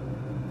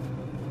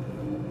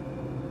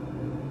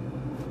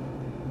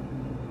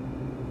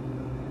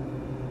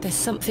 There's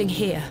something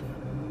here,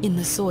 in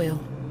the soil.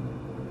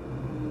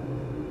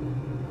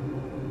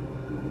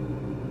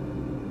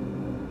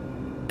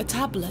 A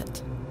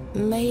tablet,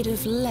 made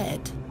of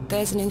lead.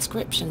 There's an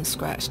inscription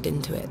scratched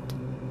into it.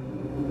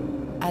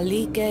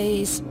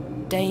 Aliges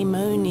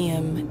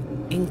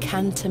daemonium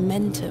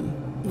incantamentum.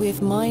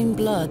 With mine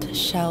blood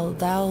shall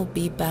thou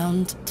be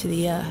bound to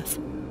the earth,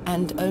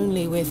 and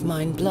only with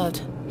mine blood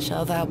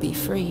shall thou be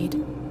freed.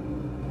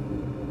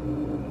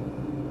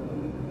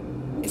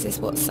 Is this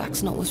what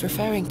Saxnot was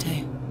referring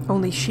to?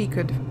 Only she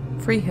could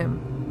free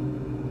him.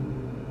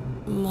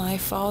 My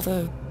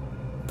father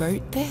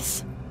wrote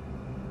this?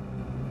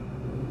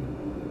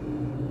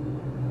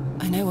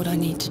 I know what I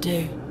need to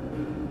do.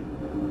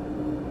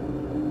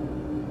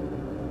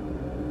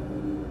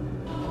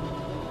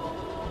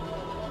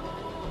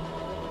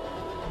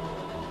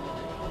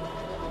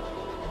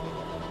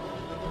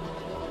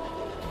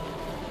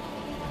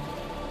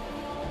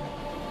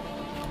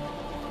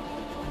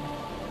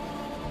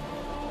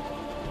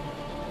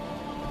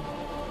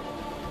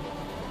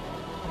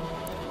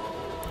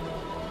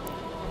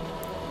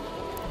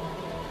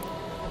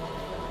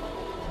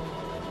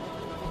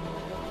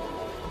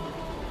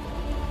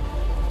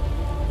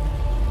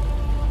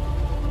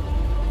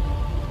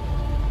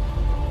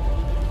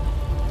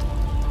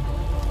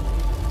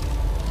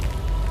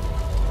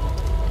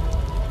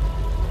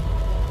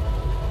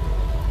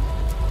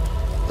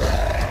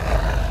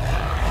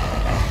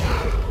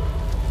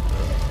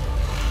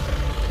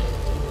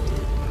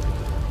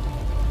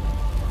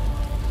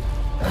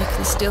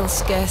 Still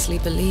scarcely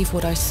believe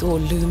what I saw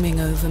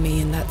looming over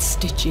me in that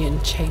Stygian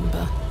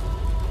chamber.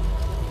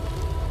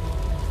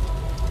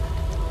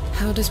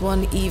 How does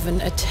one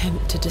even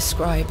attempt to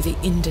describe the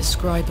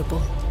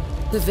indescribable?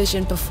 The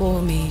vision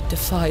before me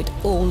defied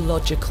all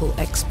logical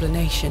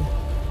explanation.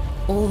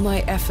 All my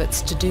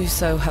efforts to do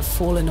so have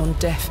fallen on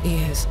deaf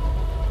ears,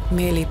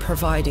 merely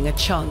providing a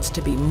chance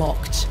to be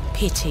mocked,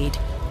 pitied,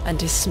 and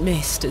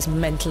dismissed as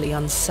mentally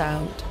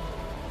unsound.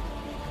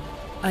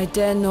 I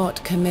dare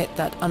not commit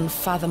that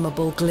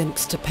unfathomable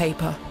glimpse to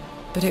paper,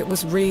 but it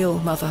was real,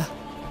 Mother.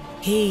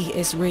 He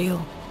is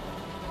real.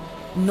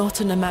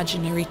 Not an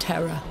imaginary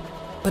terror,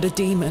 but a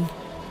demon,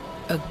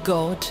 a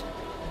god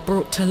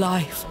brought to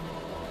life.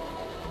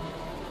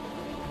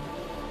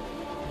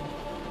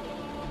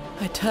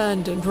 I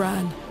turned and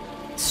ran,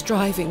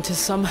 striving to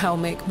somehow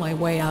make my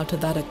way out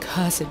of that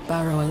accursed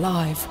barrow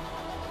alive,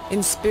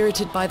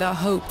 inspirited by the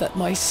hope that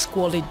my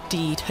squalid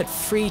deed had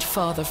freed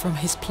Father from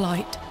his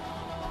plight.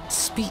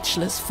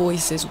 Speechless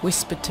voices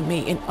whispered to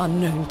me in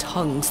unknown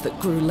tongues that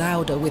grew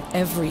louder with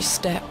every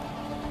step.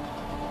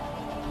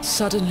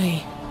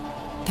 Suddenly,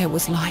 there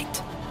was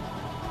light.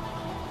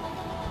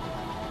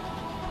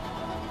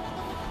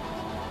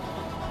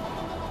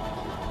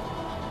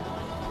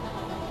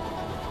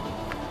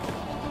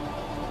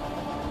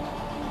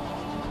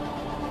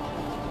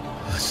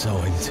 I saw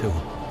him too.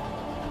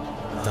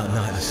 That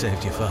night I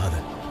saved your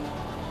father.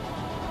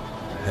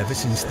 Ever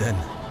since then,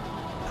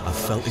 I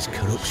felt his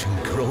corruption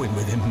growing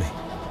within me.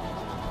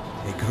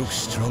 It grew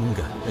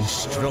stronger and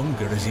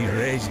stronger as he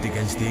raged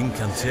against the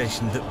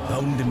incantation that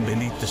bound him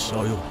beneath the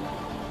soil.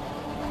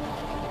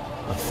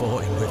 I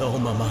fought him with all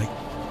my might,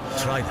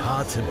 tried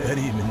hard to bury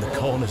him in the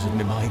corners of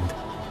my mind.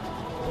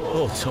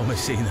 Oh,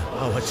 Thomasina,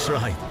 how I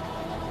tried,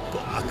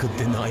 but I could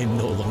deny him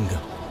no longer.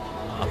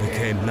 I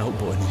became naught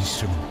but an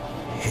instrument.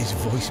 His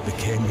voice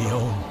became my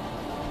own.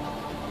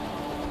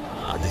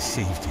 I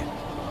deceived you.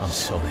 I'm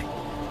sorry.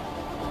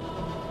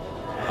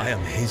 I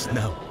am his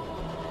now.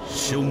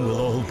 Soon we'll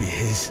all be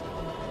his.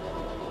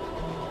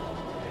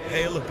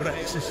 Hail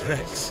Abrexus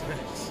Rex.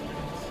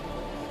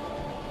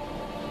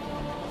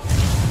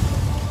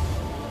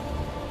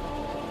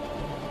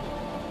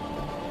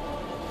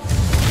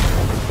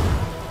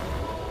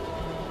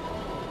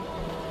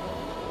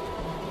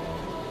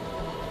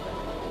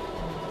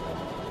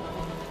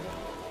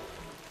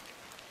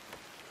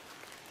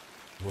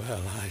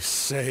 Well, I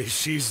say,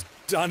 she's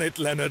done it,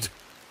 Leonard.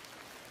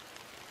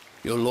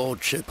 Your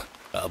lordship,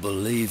 I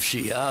believe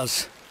she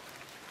has.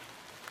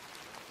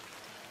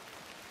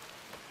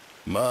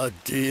 My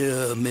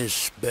dear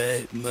Miss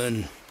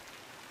Bateman,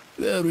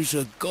 there is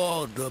a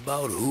God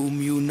about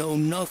whom you know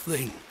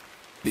nothing,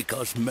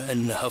 because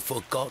men have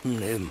forgotten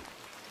him.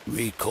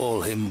 We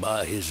call him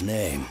by his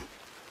name,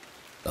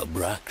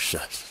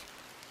 Abraxas.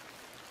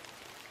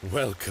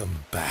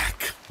 Welcome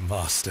back,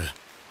 Master.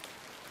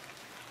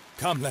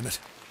 Come, Leonard.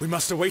 We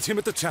must await him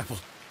at the chapel.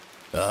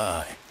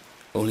 Aye,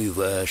 only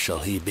there shall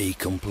he be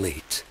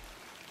complete.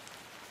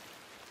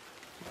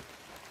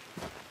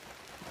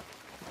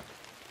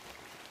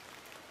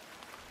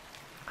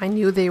 I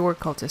knew they were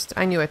cultists.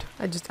 I knew it.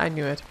 I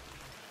knew it.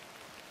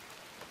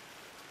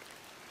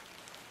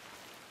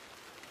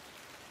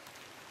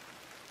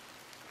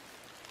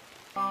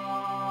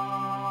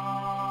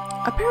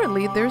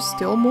 Apparently there's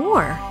still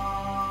more.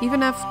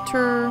 Even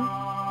after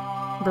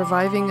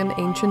reviving an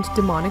ancient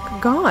demonic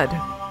god.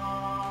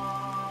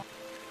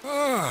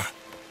 Ah,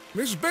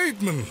 Miss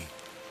Bateman.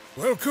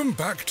 Welcome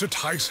back to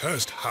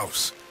Ticehurst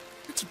House.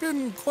 It's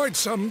been quite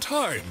some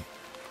time.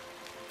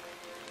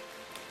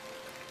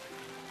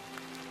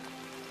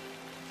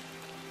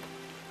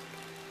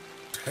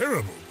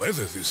 Terrible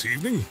weather this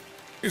evening,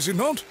 is it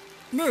not?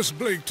 Nurse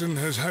Blaketon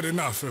has had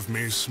enough of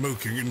me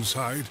smoking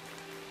inside.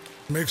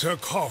 Makes her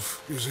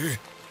cough, you see.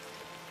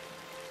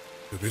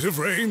 A bit of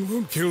rain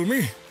won't kill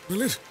me,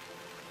 will it?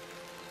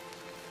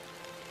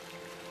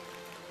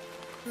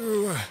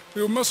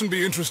 You mustn't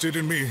be interested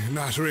in me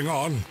nattering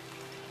on.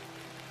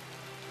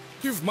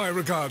 Give my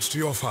regards to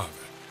your father.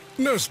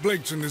 Nurse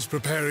Blaketon is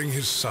preparing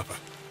his supper.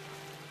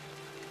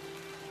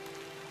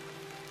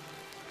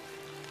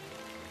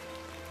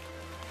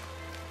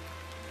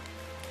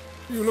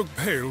 You look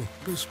pale,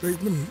 Miss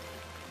Bateman.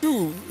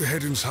 Do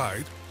head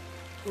inside.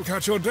 You'll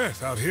catch your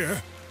death out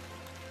here.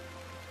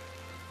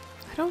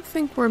 I don't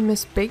think we're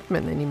Miss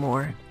Bateman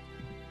anymore.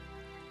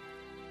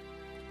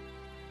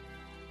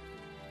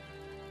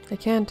 I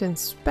can't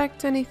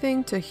inspect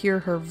anything to hear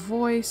her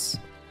voice.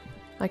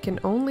 I can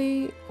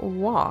only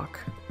walk.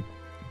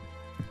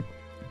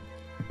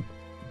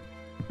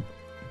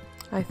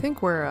 I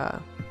think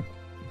we're,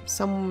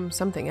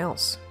 something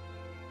else.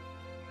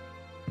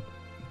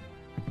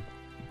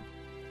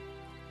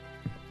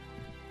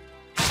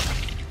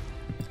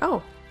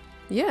 Oh,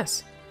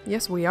 yes.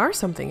 Yes, we are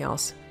something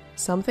else.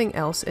 Something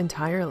else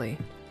entirely.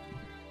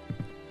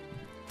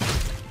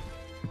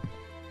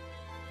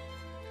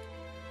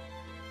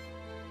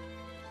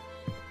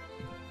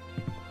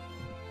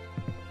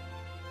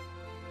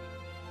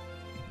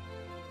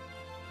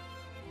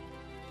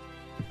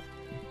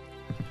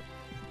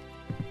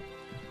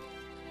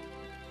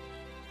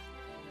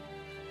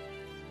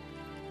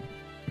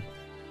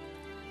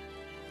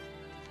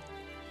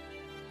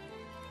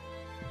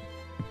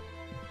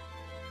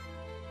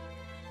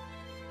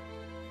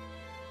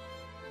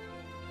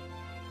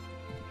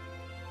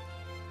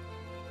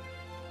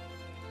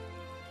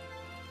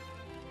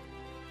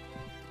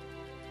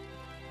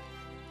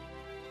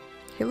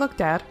 Hey, look,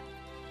 Dad.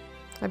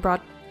 I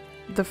brought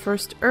the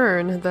first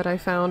urn that I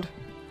found.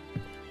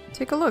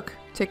 Take a look.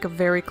 Take a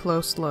very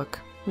close look.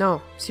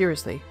 No,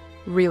 seriously.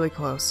 Really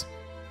close.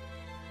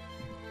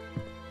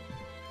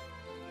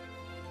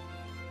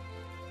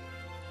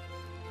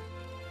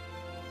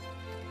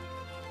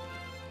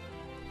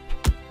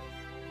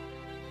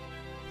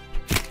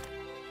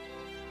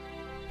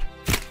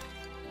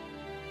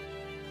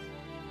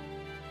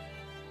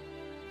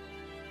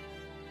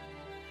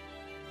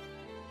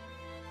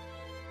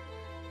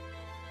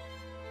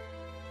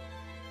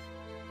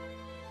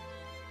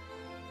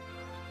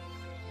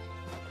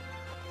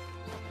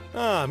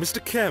 Ah,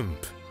 Mr.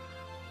 Kemp.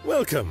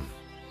 Welcome.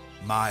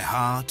 My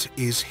heart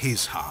is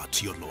his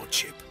heart, your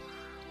lordship.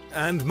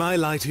 And my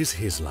light is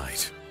his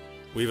light.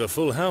 We've a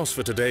full house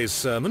for today's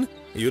sermon.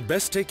 You'd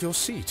best take your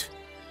seat.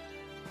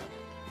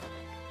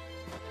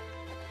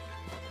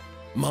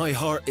 My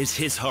heart is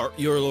his heart,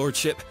 your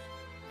lordship.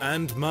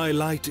 And my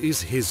light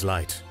is his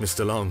light,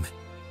 Mr. Long.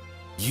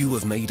 You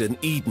have made an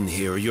Eden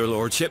here, your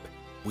lordship.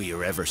 We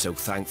are ever so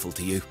thankful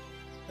to you.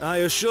 I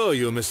assure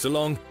you, Mr.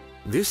 Long,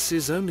 this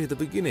is only the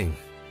beginning.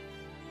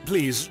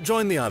 Please,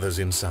 join the others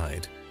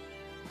inside.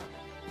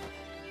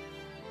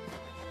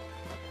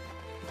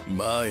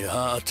 My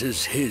heart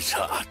is his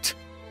heart.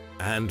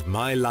 And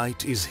my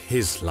light is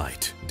his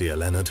light, dear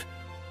Leonard.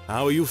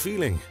 How are you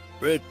feeling?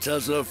 Fit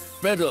as a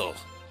fiddle.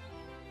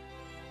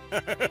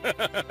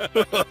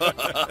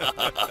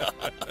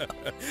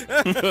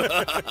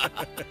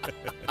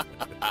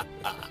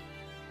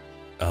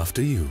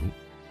 After you.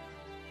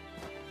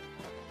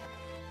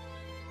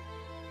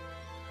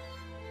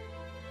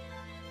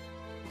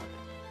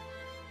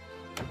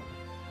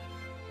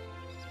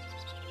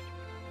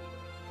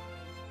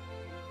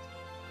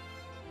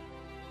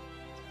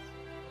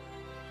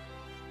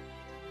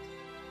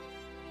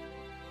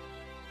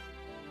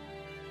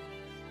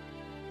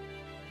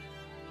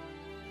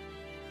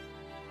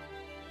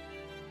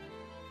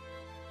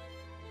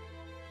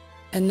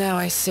 And now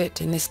I sit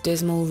in this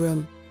dismal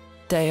room,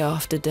 day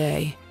after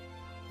day,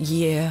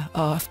 year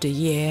after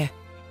year,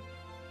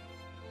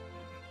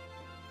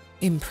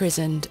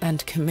 imprisoned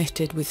and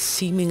committed with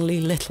seemingly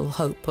little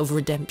hope of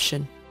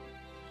redemption.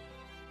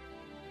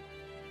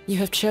 You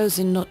have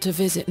chosen not to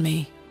visit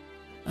me,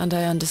 and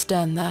I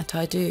understand that,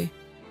 I do.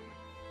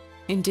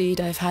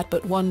 Indeed, I've had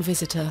but one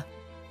visitor,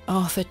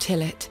 Arthur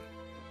Tillett.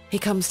 He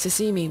comes to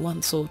see me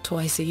once or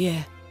twice a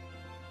year.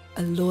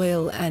 A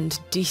loyal and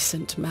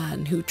decent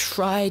man who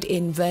tried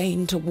in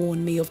vain to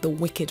warn me of the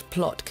wicked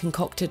plot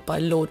concocted by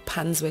Lord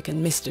Panswick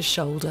and Mr.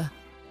 Shoulder.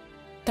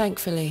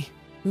 Thankfully,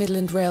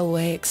 Midland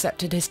Railway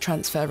accepted his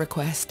transfer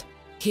request.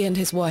 He and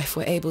his wife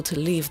were able to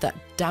leave that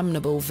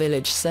damnable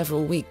village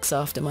several weeks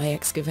after my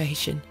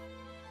excavation.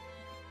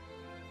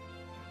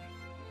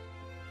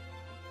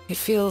 It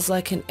feels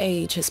like an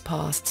age has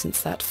passed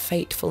since that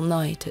fateful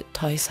night at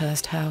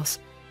Ticehurst House,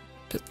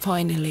 but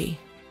finally,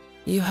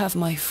 you have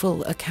my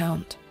full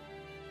account.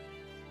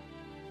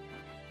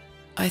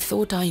 I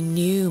thought I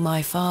knew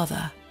my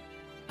father.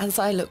 As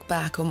I look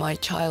back on my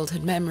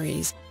childhood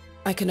memories,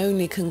 I can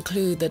only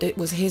conclude that it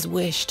was his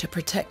wish to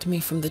protect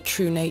me from the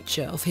true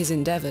nature of his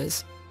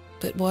endeavours.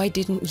 But why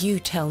didn't you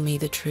tell me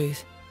the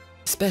truth,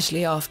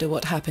 especially after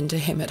what happened to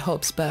him at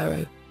Hobbs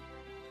Barrow?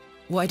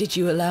 Why did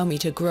you allow me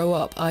to grow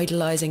up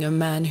idolizing a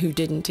man who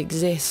didn't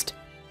exist?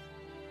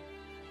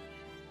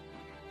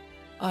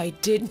 I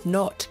did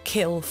not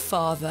kill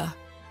father.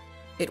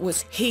 It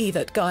was he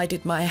that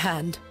guided my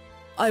hand.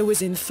 I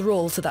was in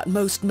thrall to that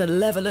most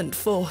malevolent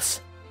force,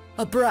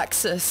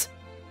 Abraxas.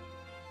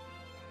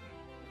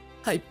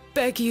 I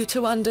beg you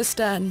to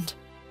understand.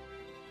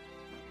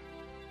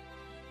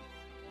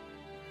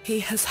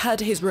 He has had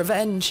his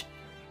revenge,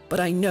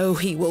 but I know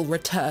he will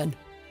return.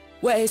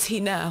 Where is he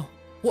now?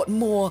 What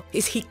more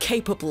is he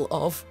capable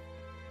of?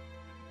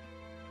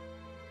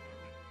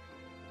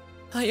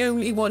 I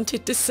only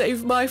wanted to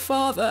save my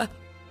father.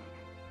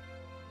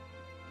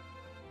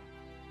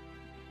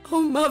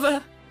 Oh,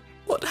 Mother,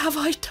 what have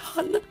I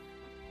done?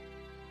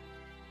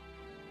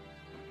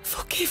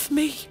 Forgive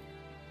me.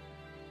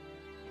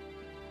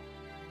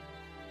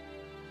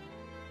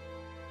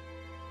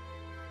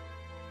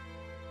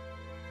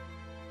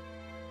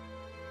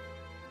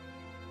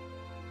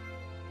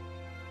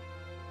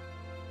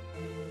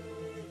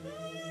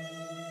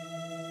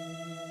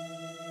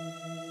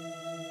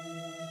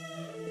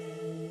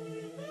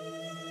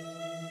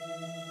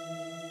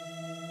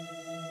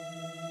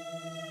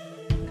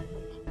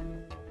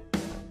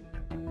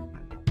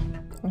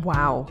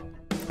 Wow.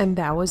 And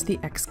that was the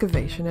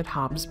excavation at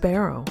Hobbs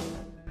Barrow.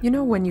 You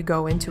know when you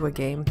go into a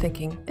game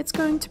thinking it's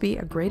going to be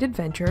a great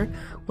adventure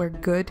where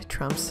good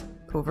trumps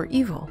over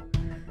evil.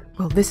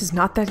 Well, this is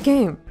not that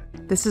game.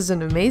 This is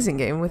an amazing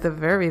game with a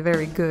very,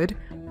 very good,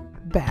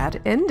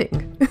 bad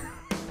ending.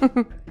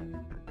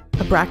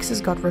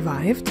 Abraxas got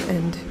revived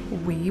and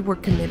we were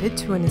committed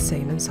to an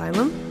insane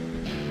asylum.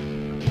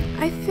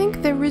 I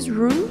think there is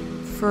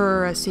room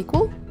for a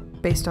sequel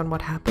based on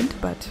what happened,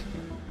 but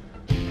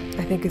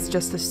I think it's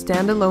just a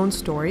standalone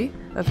story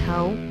of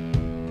how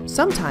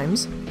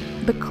sometimes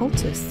the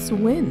cultists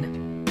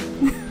win.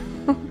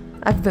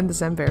 I've been the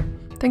Zen Bear.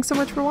 Thanks so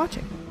much for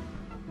watching.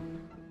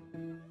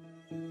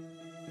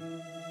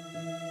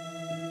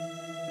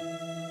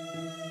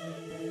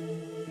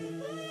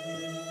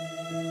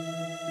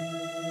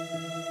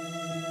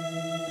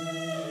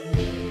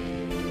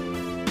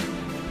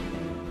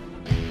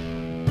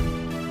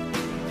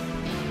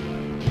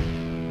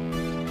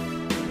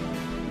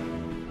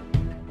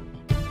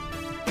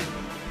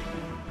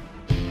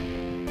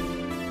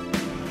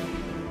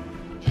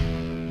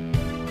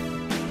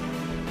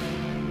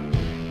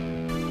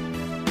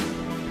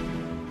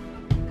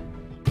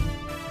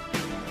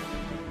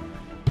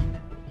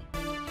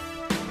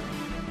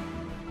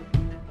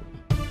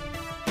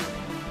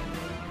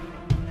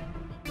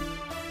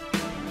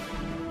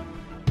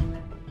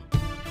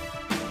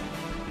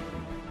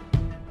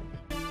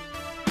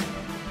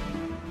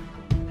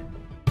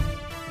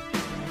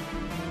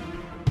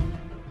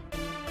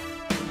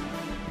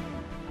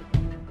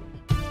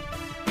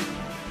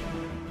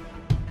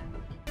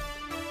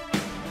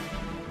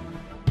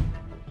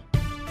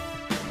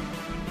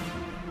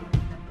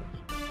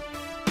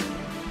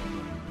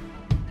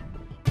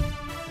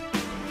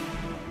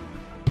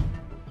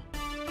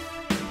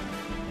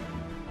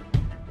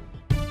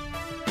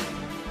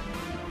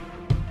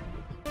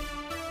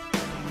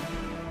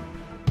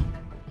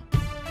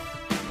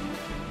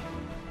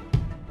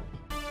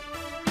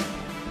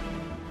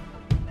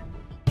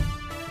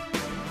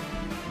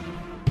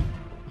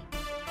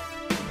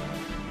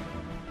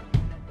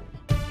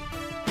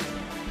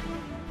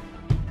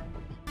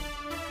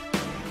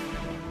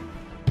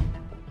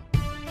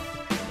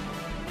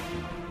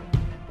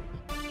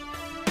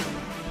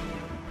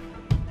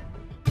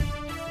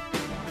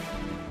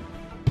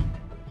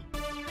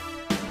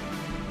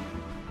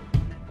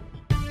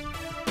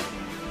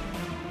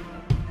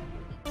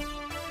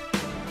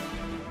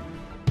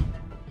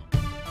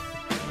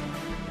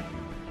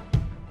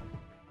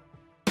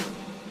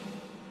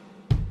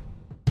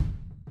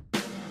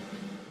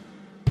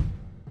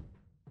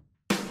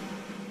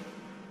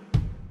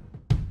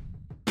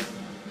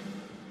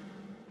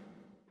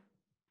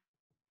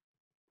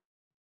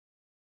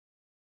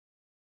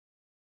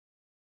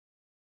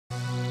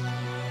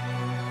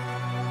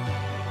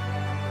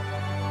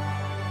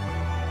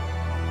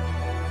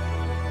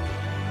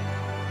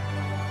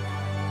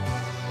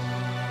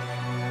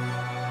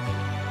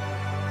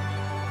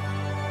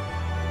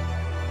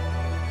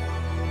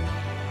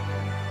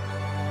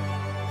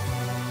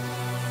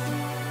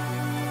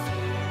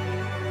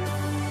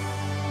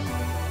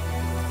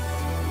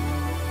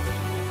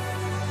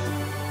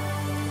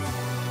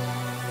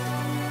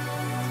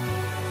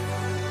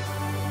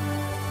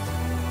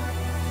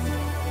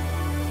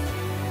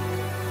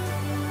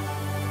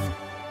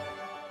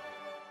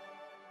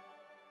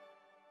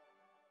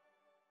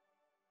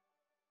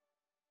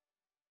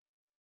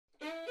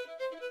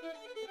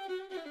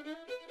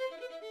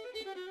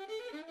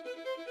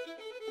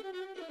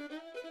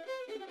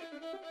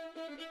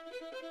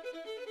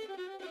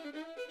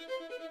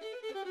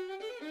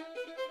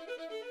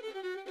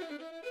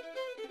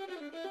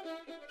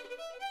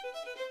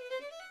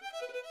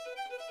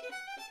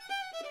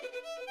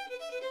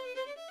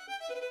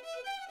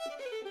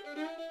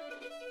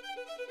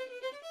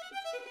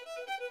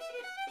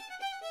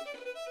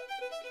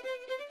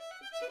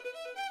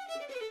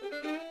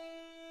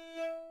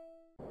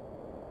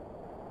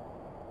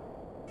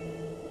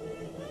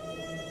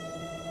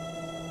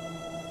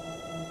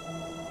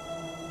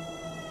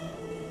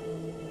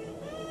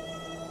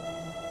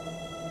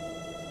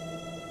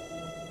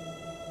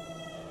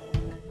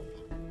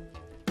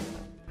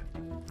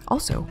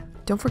 Also,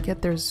 don't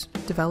forget there's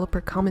developer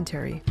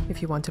commentary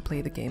if you want to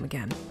play the game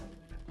again.